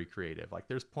not very creative. Like,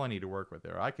 there's plenty to work with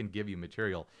there. I can give you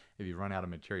material. If you run out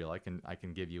of material, I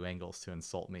can give you angles to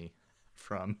insult me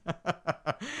from.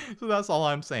 So that's all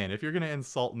I'm saying. If you're going to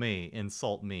insult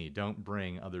me. Don't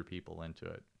bring other people into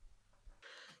it.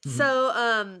 So,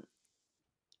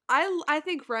 I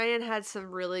think Ryan had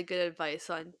some really good advice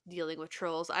on dealing with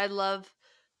trolls. I love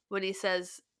when he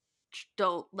says,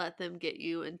 "Don't let them get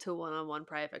you into one-on-one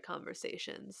private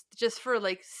conversations." Just for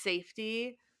like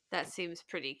safety, that seems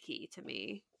pretty key to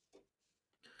me.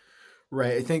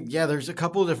 Right. I think, yeah, there's a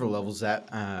couple of different levels that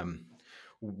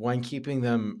one, keeping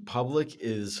them public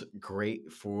is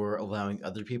great for allowing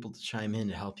other people to chime in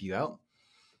to help you out.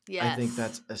 I think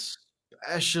Yes. that's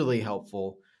especially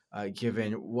helpful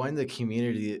given one, the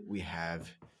community that we have,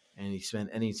 and you spend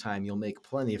any time, you'll make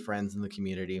plenty of friends in the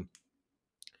community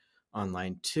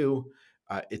online. Two,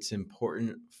 it's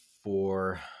important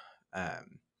for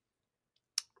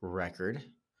record.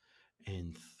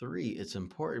 And three, it's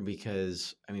important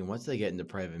because, I mean, once they get into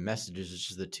private messages, it's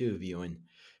just the two of you, and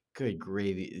good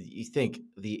gravy. You think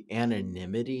the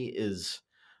anonymity is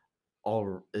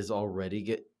already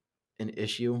get an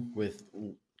issue with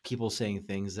people saying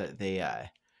things that they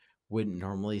wouldn't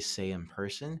normally say in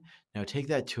person. Now take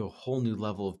that to a whole new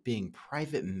level of being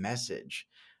private message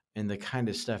and the kind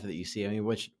of stuff that you see. I mean,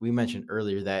 which we mentioned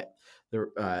earlier, that there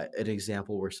an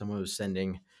example where someone was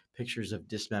sending pictures of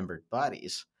dismembered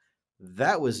bodies.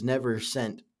 That was never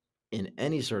sent in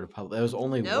any sort of public. That was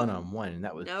only Nope. one-on-one, and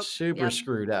that was Nope. super Yep.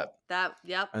 screwed up.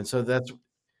 Yep. And so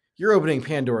you're opening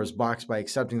Pandora's box by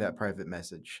accepting that private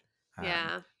message.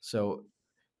 Yeah. So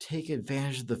take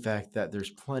advantage of the fact that there's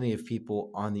plenty of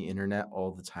people on the internet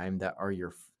all the time that are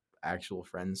your actual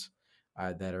friends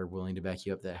that are willing to back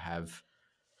you up, that have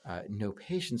no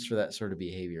patience for that sort of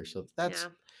behavior. So that's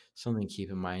something to keep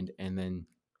in mind. And then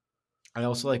I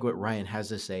also like what Ryan has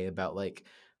to say about like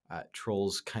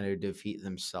trolls kind of defeat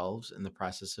themselves in the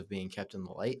process of being kept in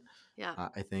the light. Yeah.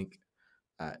 I think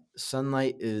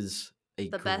sunlight is a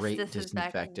The best great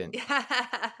disinfectant.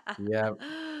 disinfectant. Yeah,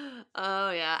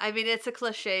 Oh yeah. I mean, it's a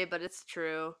cliche, but it's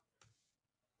true.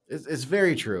 it's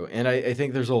very true. And I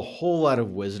think there's a whole lot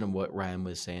of wisdom what Ryan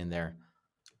was saying there.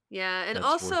 Yeah, and That's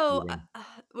worth also, reading.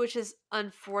 which is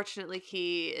unfortunately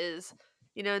key, is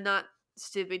not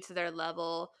stooping to their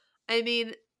level. I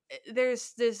mean,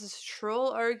 there's this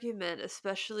troll argument,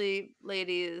 especially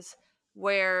ladies,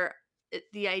 where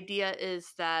the idea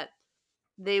is that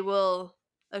they will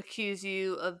accuse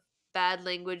you of bad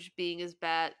language being as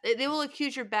bad. They will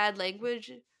accuse your bad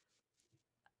language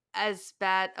as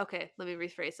bad. Okay, let me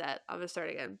rephrase that. I'm gonna start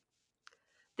again.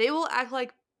 They will act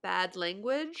like bad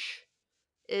language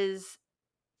is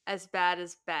as bad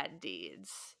as bad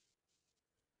deeds.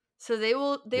 So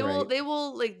Right. they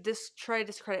will like try to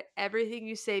discredit everything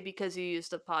you say because you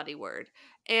used a potty word.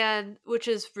 And which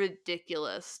is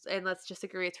ridiculous. And let's just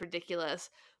agree it's ridiculous.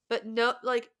 But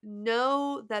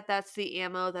know that that's the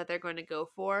ammo that they're going to go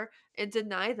for, and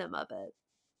deny them of it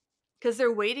because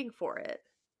they're waiting for it.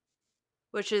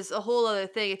 Which is a whole other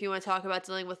thing if you want to talk about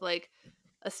dealing with like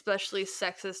especially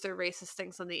sexist or racist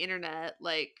things on the internet.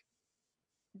 Like,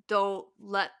 don't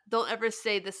ever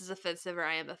say this is offensive or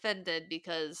I am offended,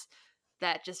 because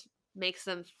that just makes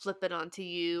them flip it onto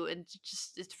you, and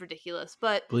it's ridiculous.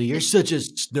 But Well, you're such a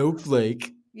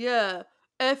snowflake. yeah,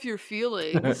 F your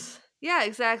feelings. Yeah,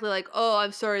 exactly. Like, oh,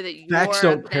 I'm sorry that Facts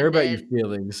you're don't care about your offended.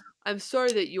 feelings. I'm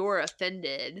sorry that you're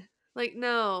offended. Like,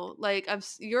 no, like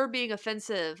you're being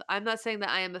offensive. I'm not saying that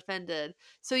I am offended.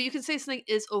 So you can say something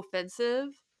is offensive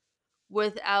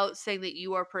without saying that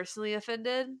you are personally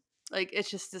offended. Like,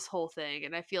 it's just this whole thing,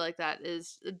 and I feel like that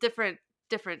is a different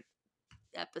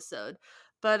episode.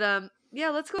 But yeah,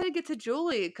 let's go ahead and get to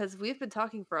Julie, because we've been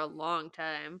talking for a long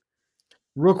time.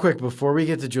 Real quick, before we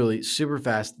get to Julie, super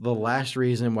fast, the last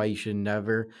reason why you should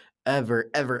never, ever,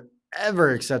 ever, ever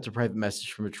accept a private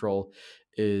message from a troll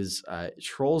is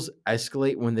trolls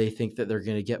escalate when they think that they're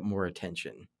going to get more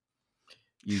attention.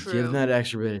 You give them True. that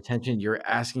extra bit of attention, you're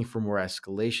asking for more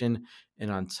escalation,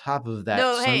 and on top of that,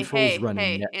 No, some hey, trolls hey, run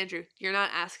hey, Andrew, you're not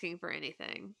asking for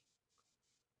anything.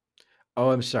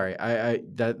 Oh, I'm sorry.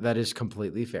 That is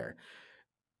completely fair.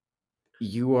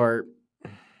 You are.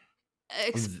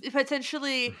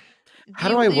 Potentially, How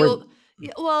do I word?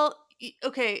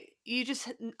 okay, you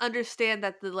just understand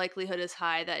that the likelihood is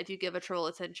high that if you give a troll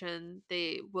attention,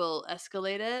 they will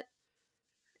escalate it.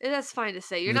 That's fine to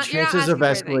say. You're The not chances of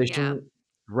asking for anything. Yeah.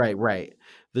 escalation, right.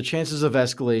 The chances of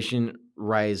escalation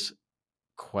rise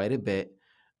quite a bit.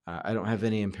 I don't have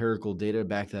any empirical data to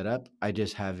back that up. I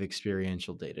just have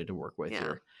experiential data to work with Yeah.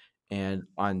 here. And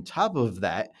on top of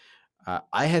that,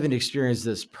 I haven't experienced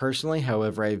this personally.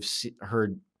 However, I've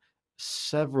heard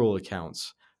several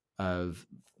accounts of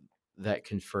that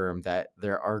confirm that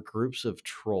there are groups of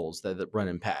trolls that run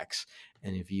in packs.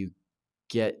 And if you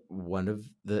get one of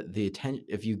the attention,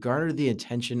 if you garner the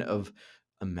attention of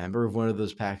a member of one of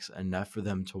those packs enough for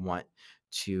them to want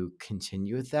to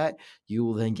continue with that, you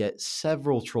will then get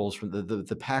several trolls from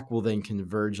the pack will then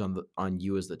converge on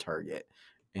you as the target.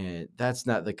 And that's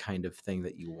not the kind of thing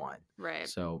that you want. Right.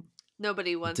 So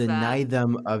Nobody wants deny that.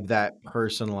 them of that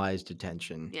personalized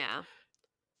attention. Yeah.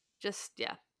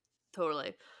 Yeah.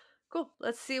 Totally. Cool.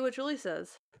 Let's see what Julie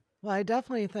says. Well, I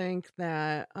definitely think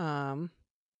that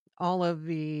all of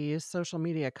the social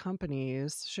media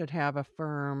companies should have a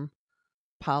firm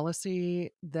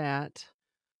policy that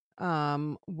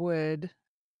would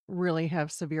really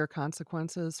have severe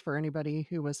consequences for anybody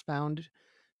who was found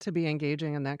to be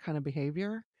engaging in that kind of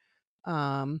behavior.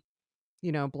 Um,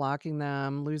 blocking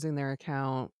them, losing their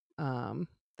account,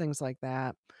 things like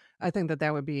that. I think that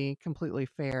that would be completely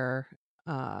fair.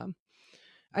 Um,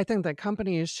 I think that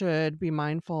companies should be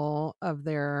mindful of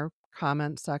their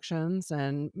comment sections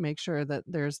and make sure that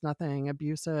there's nothing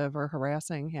abusive or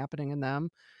harassing happening in them.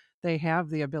 They have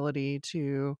the ability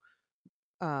to,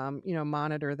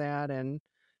 monitor that and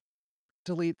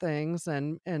delete things,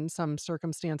 and in some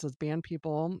circumstances ban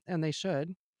people, and they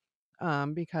should,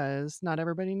 because not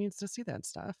everybody needs to see that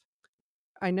stuff.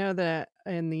 I know that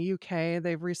in the UK,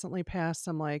 they've recently passed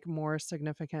some like more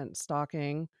significant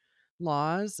stalking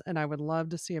laws, and I would love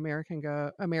to see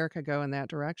America go in that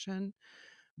direction.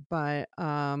 But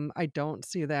I don't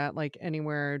see that like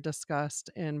anywhere discussed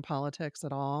in politics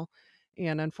at all.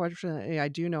 And unfortunately, I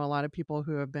do know a lot of people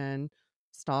who have been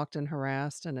stalked and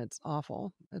harassed, and it's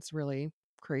awful. It's really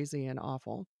crazy and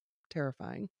awful,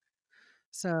 terrifying.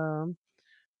 So,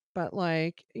 but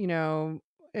like, in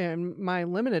my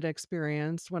limited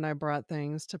experience, when I brought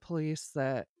things to police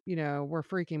that, were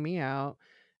freaking me out,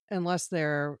 unless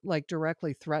they're like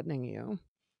directly threatening you,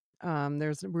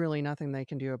 there's really nothing they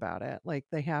can do about it. Like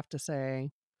they have to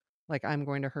say, like, I'm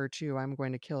going to hurt you, I'm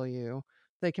going to kill you.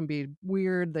 They can be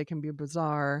weird, they can be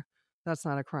bizarre. That's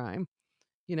not a crime.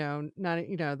 Not,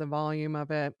 the volume of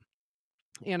it.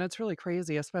 And it's really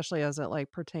crazy, especially as it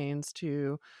like pertains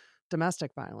to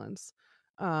domestic violence,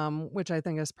 which I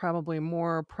think is probably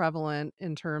more prevalent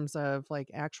in terms of like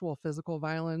actual physical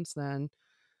violence than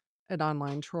an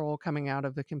online troll coming out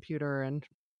of the computer and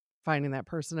finding that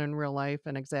person in real life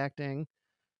and exacting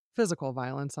physical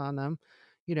violence on them.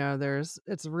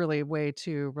 It's really way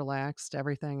too relaxed.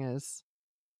 Everything is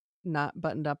not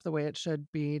buttoned up the way it should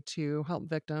be to help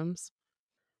victims.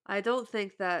 I don't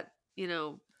think that,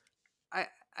 I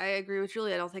I agree with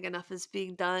Julie. I don't think enough is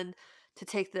being done to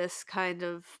take this kind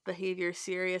of behavior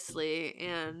seriously,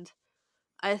 and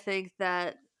I think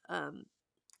that um,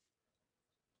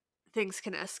 things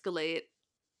can escalate,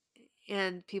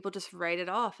 and people just write it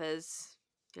off as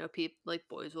people like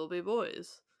boys will be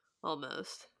boys,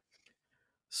 almost.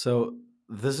 So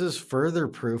this is further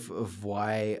proof of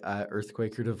why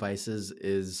Earthquaker Devices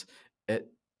is at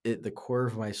the core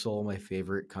of my soul, my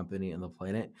favorite company on the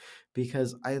planet,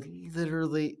 because I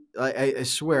literally, I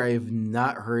swear, I have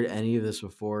not heard any of this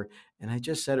before, and I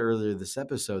just said earlier this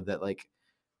episode that like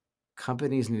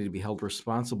companies need to be held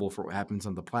responsible for what happens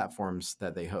on the platforms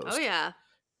that they Oh host. yeah.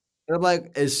 And I'm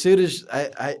like, as soon as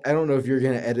I don't know if you're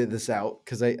gonna edit this out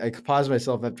because I paused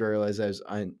myself after I realized I was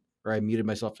or I muted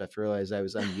myself after I realized I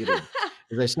was unmuted.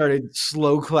 As I started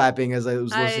slow clapping as I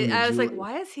was listening to I was like, Julie.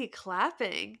 why is he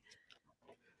clapping?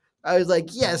 I was like,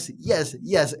 yes, yes,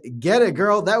 yes, get it,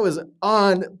 girl. That was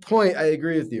on point. I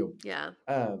agree with you. Yeah.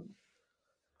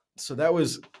 So that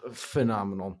was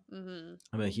phenomenal. Mm-hmm.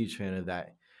 I'm a huge fan of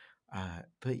that.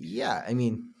 But yeah, I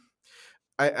mean,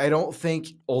 I don't think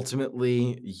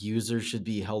ultimately users should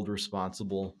be held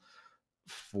responsible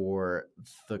for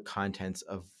the contents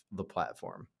of the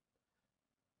platform.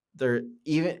 They're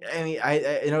even. I mean,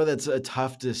 I know that's a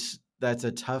tough that's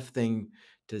a tough thing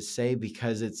to say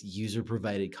because it's user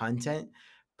provided content.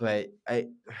 But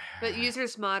But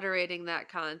users moderating that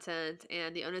content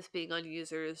and the onus being on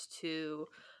users to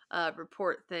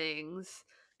report things,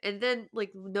 and then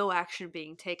like no action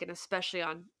being taken, especially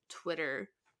on Twitter,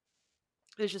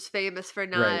 is just famous for right,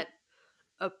 not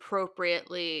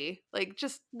appropriately like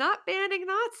just not banning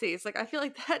Nazis. Like I feel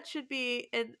like that should be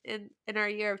in our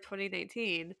year of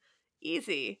 2019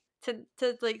 easy to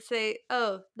like say,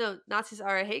 oh no, Nazis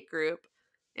are a hate group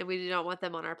and we do not want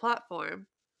them on our platform.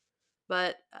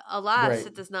 But alas, right.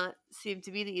 it does not seem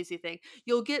to be the easy thing.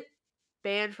 You'll get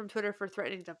banned from Twitter for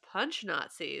threatening to punch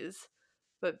Nazis,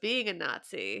 but being a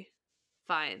Nazi,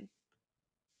 fine.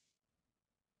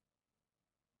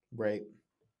 Right.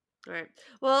 All right.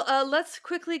 Well, let's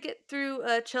quickly get through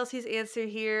Chelsea's answer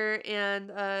here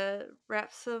and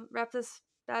wrap this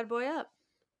bad boy up.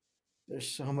 There's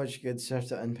so much good stuff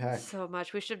to unpack. So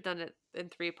much. We should have done it in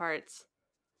 3 parts.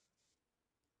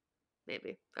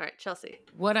 Maybe. All right, Chelsea.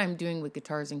 What I'm doing with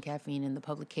Guitars and Caffeine in the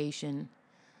publication,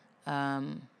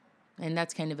 and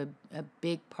that's kind of a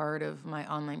big part of my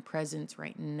online presence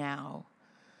right now,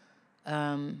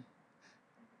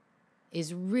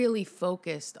 is really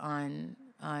focused on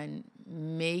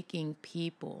making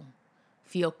people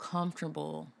feel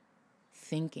comfortable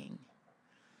thinking.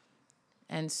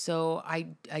 And so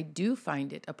I do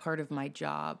find it a part of my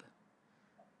job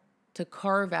to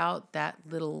carve out that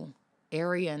little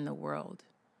area in the world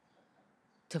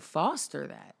to foster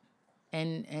that.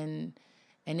 And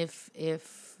if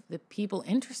the people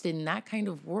interested in that kind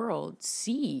of world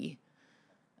see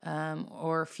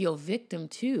or feel victim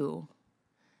to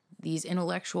these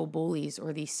intellectual bullies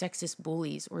or these sexist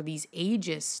bullies or these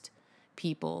ageist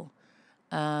people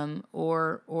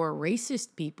or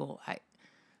racist people,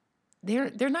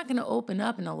 they're not going to open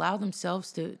up and allow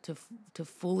themselves to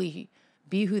fully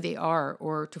be who they are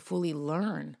or to fully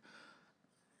learn,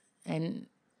 and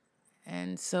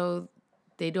so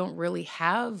they don't really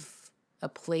have a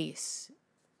place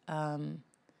in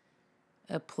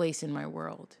my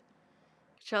world.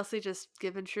 Chelsea just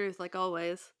giving truth like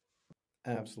always.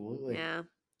 Absolutely. Yeah.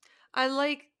 I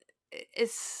like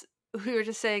it's we were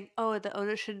just saying, oh, the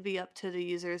onus shouldn't be up to the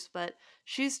users, but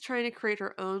she's trying to create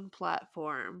her own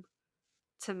platform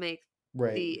to make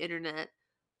Right. the internet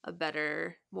a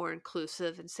better, more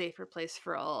inclusive and safer place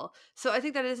for all. So I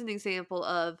think that is an example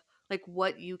of like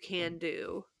what you can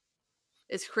do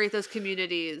is create those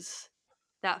communities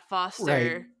that foster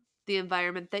Right. the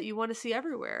environment that you want to see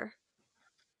everywhere.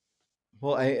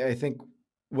 Well, I think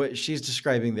what she's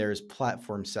describing there is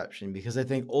platformception, because I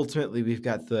think ultimately we've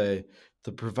got the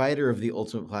provider of the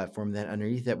ultimate platform. Then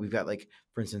underneath that, we've got, like,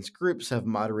 for instance, groups have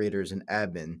moderators and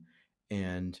admin,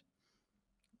 and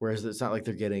whereas it's not like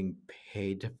they're getting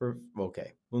paid to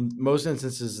okay, well, in most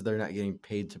instances they're not getting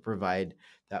paid to provide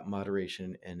that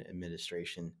moderation and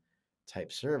administration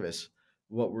type service.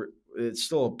 It's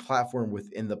still a platform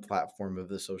within the platform of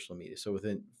the social media. So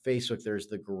within Facebook, there's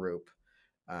the group,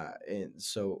 and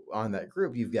so on that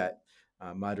group, you've got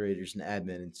moderators and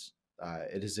admins.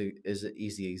 It is an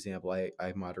easy example.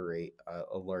 I moderate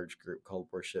a large group called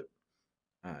Worship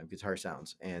Guitar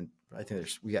Sounds, and I think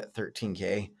we got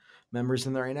 13K members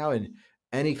in there right now. And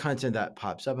any content that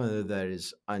pops up under that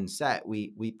is unset,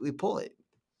 we pull it.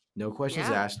 No questions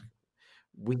Yeah. asked.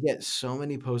 We get so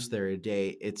many posts there a day.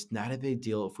 It's not a big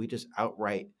deal if we just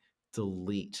outright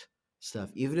delete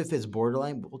stuff. Even if it's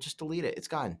borderline, we'll just delete it. It's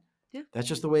gone. Yeah. That's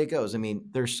just the way it goes. I mean,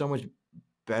 there's so much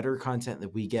better content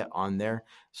that we get on there,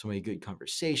 so many good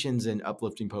conversations and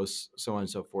uplifting posts, so on and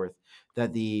so forth,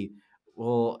 that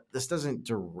this doesn't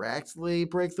directly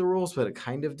break the rules, but it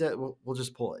kind of does. We'll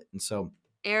just pull it. And so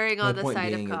Erring my on the point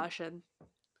side of being, caution.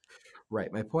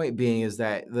 right, my point being is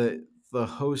that the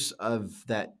hosts of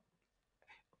that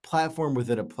platform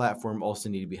within a platform also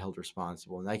need to be held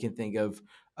responsible. And I can think of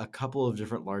a couple of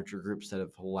different larger groups that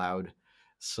have allowed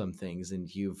some things, and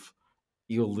you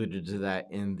alluded to that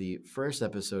in the first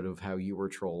episode of how you were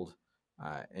trolled,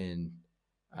 and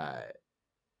I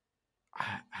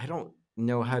don't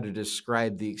know how to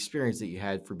describe the experience that you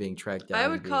had for being tracked down. I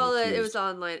and would being call it was accused.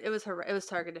 online. It was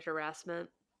targeted harassment.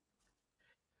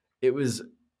 It was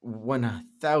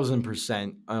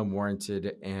 1000%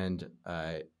 unwarranted, and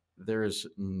there's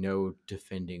no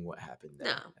defending what happened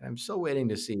there. No. And I'm still waiting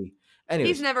to see.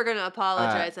 Anyways, He's never going to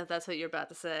apologize if that's what you're about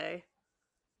to say.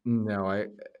 No,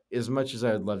 as much as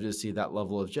I would love to see that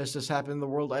level of justice happen in the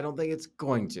world, I don't think it's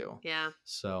going to. Yeah.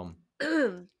 So,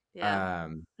 yeah.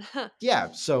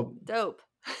 Yeah. So, Dope.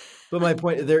 but my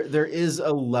point, there is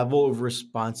a level of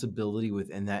responsibility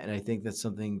within that, and I think that's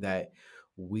something that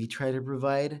we try to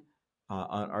provide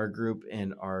on our group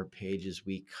and our pages,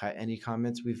 we cut any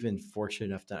comments. We've been fortunate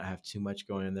enough to not have too much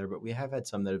going in there, but we have had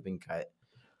some that have been cut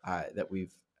that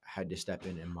we've had to step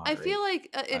in and I feel moderate. like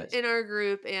Uh, in our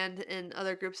group and in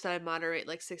other groups that I moderate,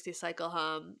 like 60 Cycle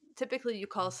Hum, typically you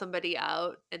call somebody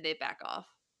out and they back off.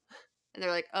 And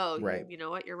they're like, "Oh, right. you know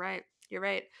what? You're right. You're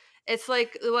right." It's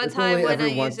like the one It's time only when a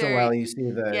every once in a user, while you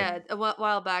see the yeah,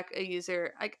 while back, a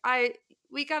user, like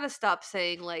we gotta stop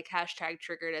saying like hashtag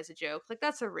triggered as a joke. Like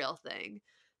that's a real thing.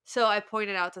 So I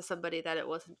pointed out to somebody that it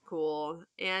wasn't cool,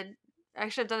 and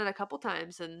actually I've done it a couple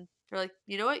times, and they're like,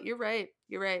 "You know what? You're right.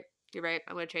 You're right. You're right.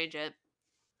 I'm gonna change it."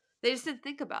 They just didn't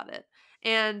think about it,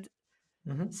 and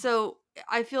Mhm. so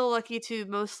I feel lucky to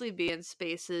mostly be in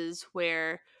spaces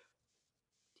where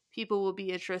people will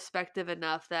be introspective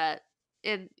enough that,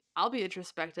 and I'll be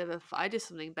introspective if I do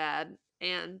something bad,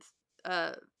 and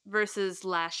uh versus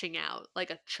lashing out like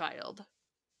a child.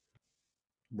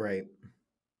 right.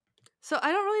 So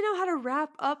I don't really know how to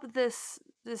wrap up this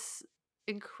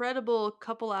incredible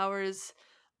couple hours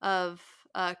of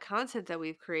content that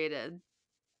we've created.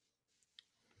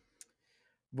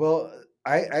 Well,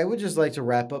 I would just like to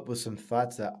wrap up with some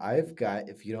thoughts that I've got,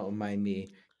 if you don't mind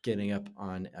me getting up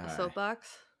on A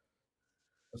soapbox?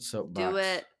 a Do soapbox.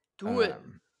 it. Do it.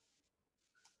 Um,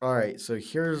 all right, so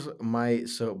here's my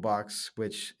soapbox,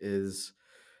 which is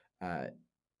uh,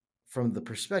 from the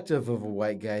perspective of a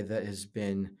white guy that has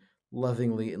been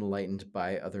lovingly enlightened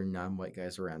by other non-white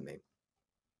guys around me.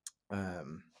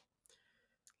 Um,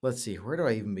 let's see, where do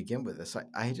I even begin with this?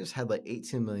 I just had like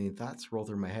 18 million thoughts roll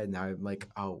through my head. Now I'm like,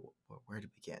 oh, where to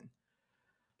begin?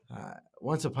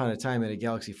 Once upon a time in a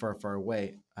galaxy far, far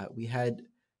away, we had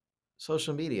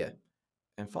social media.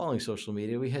 And following social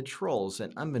media, we had trolls.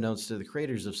 And unbeknownst to the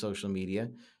creators of social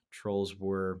media, trolls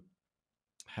were,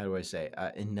 how do I say,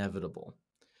 inevitable,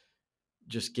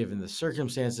 just given the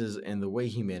circumstances and the way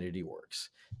humanity works.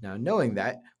 Now, knowing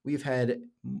that, we've had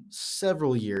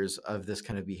several years of this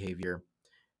kind of behavior,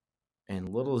 and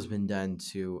little has been done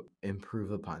to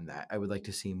improve upon that. I would like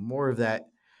to see more of that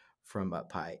from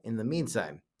Pi. In the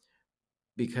meantime,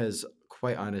 because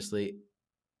quite honestly,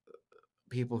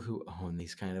 people who own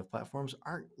these kind of platforms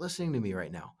aren't listening to me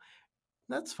right now.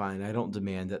 That's fine. I don't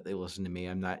demand that they listen to me.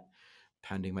 I'm not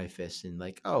pounding my fist and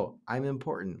like, oh, I'm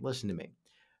important. Listen to me.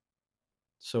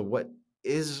 So, what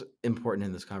is important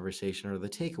in this conversation are the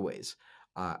takeaways.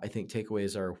 I think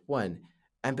takeaways are one,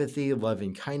 empathy, love,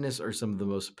 and kindness are some of the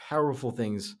most powerful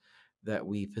things that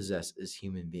we possess as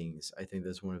human beings. I think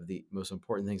that's one of the most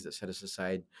important things that set us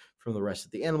aside from the rest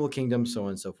of the animal kingdom, so on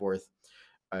and so forth.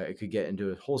 I could get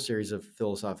into a whole series of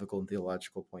philosophical and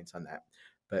theological points on that.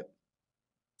 But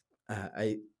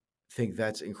I think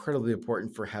that's incredibly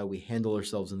important for how we handle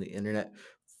ourselves on the internet,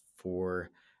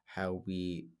 for how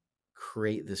we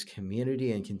create this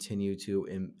community and continue to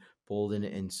embolden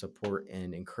and support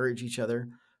and encourage each other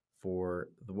for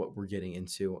what we're getting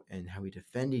into and how we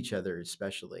defend each other,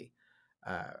 especially.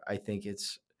 I think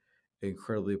it's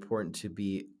incredibly important to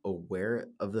be aware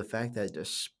of the fact that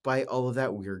despite all of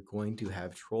that, we are going to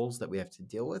have trolls that we have to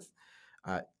deal with.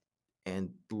 Uh,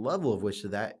 and the level of which to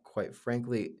that, quite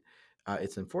frankly,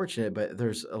 it's unfortunate, but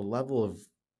there's a level of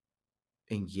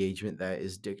engagement that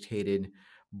is dictated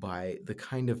by the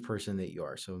kind of person that you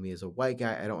are. So, me as a white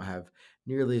guy, I don't have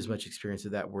nearly as much experience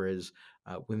of that, whereas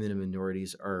women and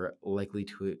minorities are likely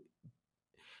to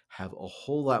have a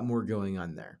whole lot more going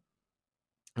on there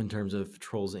in terms of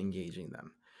trolls engaging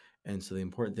them. And so the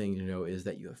important thing to know is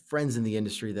that you have friends in the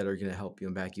industry that are going to help you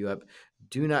and back you up.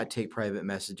 Do not take private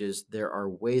messages. There are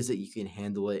ways that you can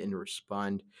handle it and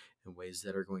respond in ways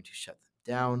that are going to shut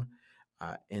them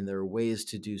down. And there are ways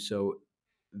to do so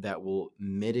that will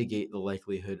mitigate the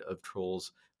likelihood of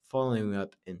trolls following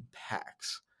up in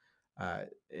packs.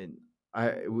 And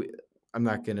I, we, I'm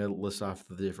not going to list off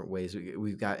the different ways.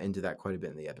 We've got into that quite a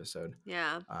bit in the episode,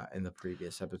 Yeah. in the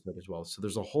previous episode as well. So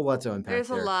there's a whole lot to unpack There's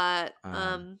a there. lot.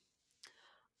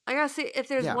 I gotta say, if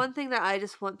there's Yeah, one thing that I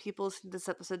just want people listening to this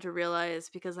episode to realize,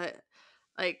 because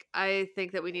I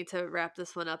think that we need to wrap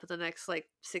this one up in the next like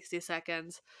 60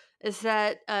 seconds, is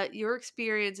that your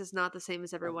experience is not the same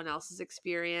as everyone else's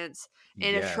experience.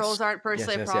 And if yes, trolls aren't yes,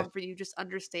 personally a yes, yes. problem for you, just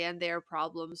understand they are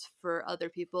problems for other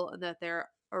people, and that they're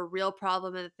a real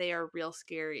problem, and that they are real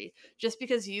scary. Just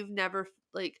because you've never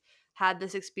like had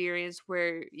this experience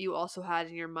where you also had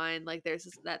in your mind like there's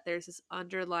this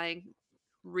underlying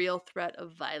real threat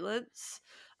of violence,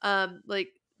 like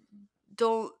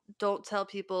don't tell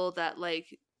people that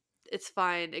like it's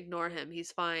fine, ignore him,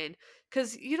 he's fine,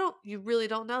 because you really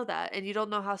don't know that, and you don't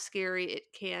know how scary it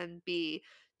can be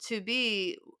to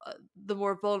be the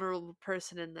more vulnerable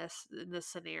person in this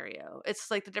scenario.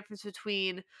 It's like the difference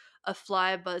between a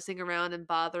fly buzzing around and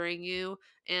bothering you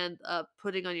and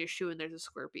putting on your shoe and there's a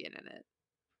scorpion in it.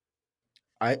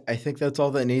 I think that's all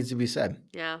that needs to be said.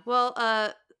 Yeah. Well,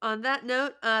 on that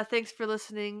note, thanks for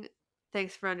listening.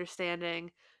 Thanks for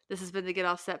understanding. This has been the Get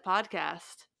Offset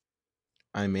podcast.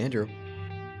 I'm Andrew.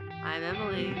 I'm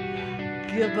Emily.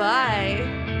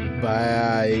 Goodbye.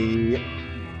 Bye.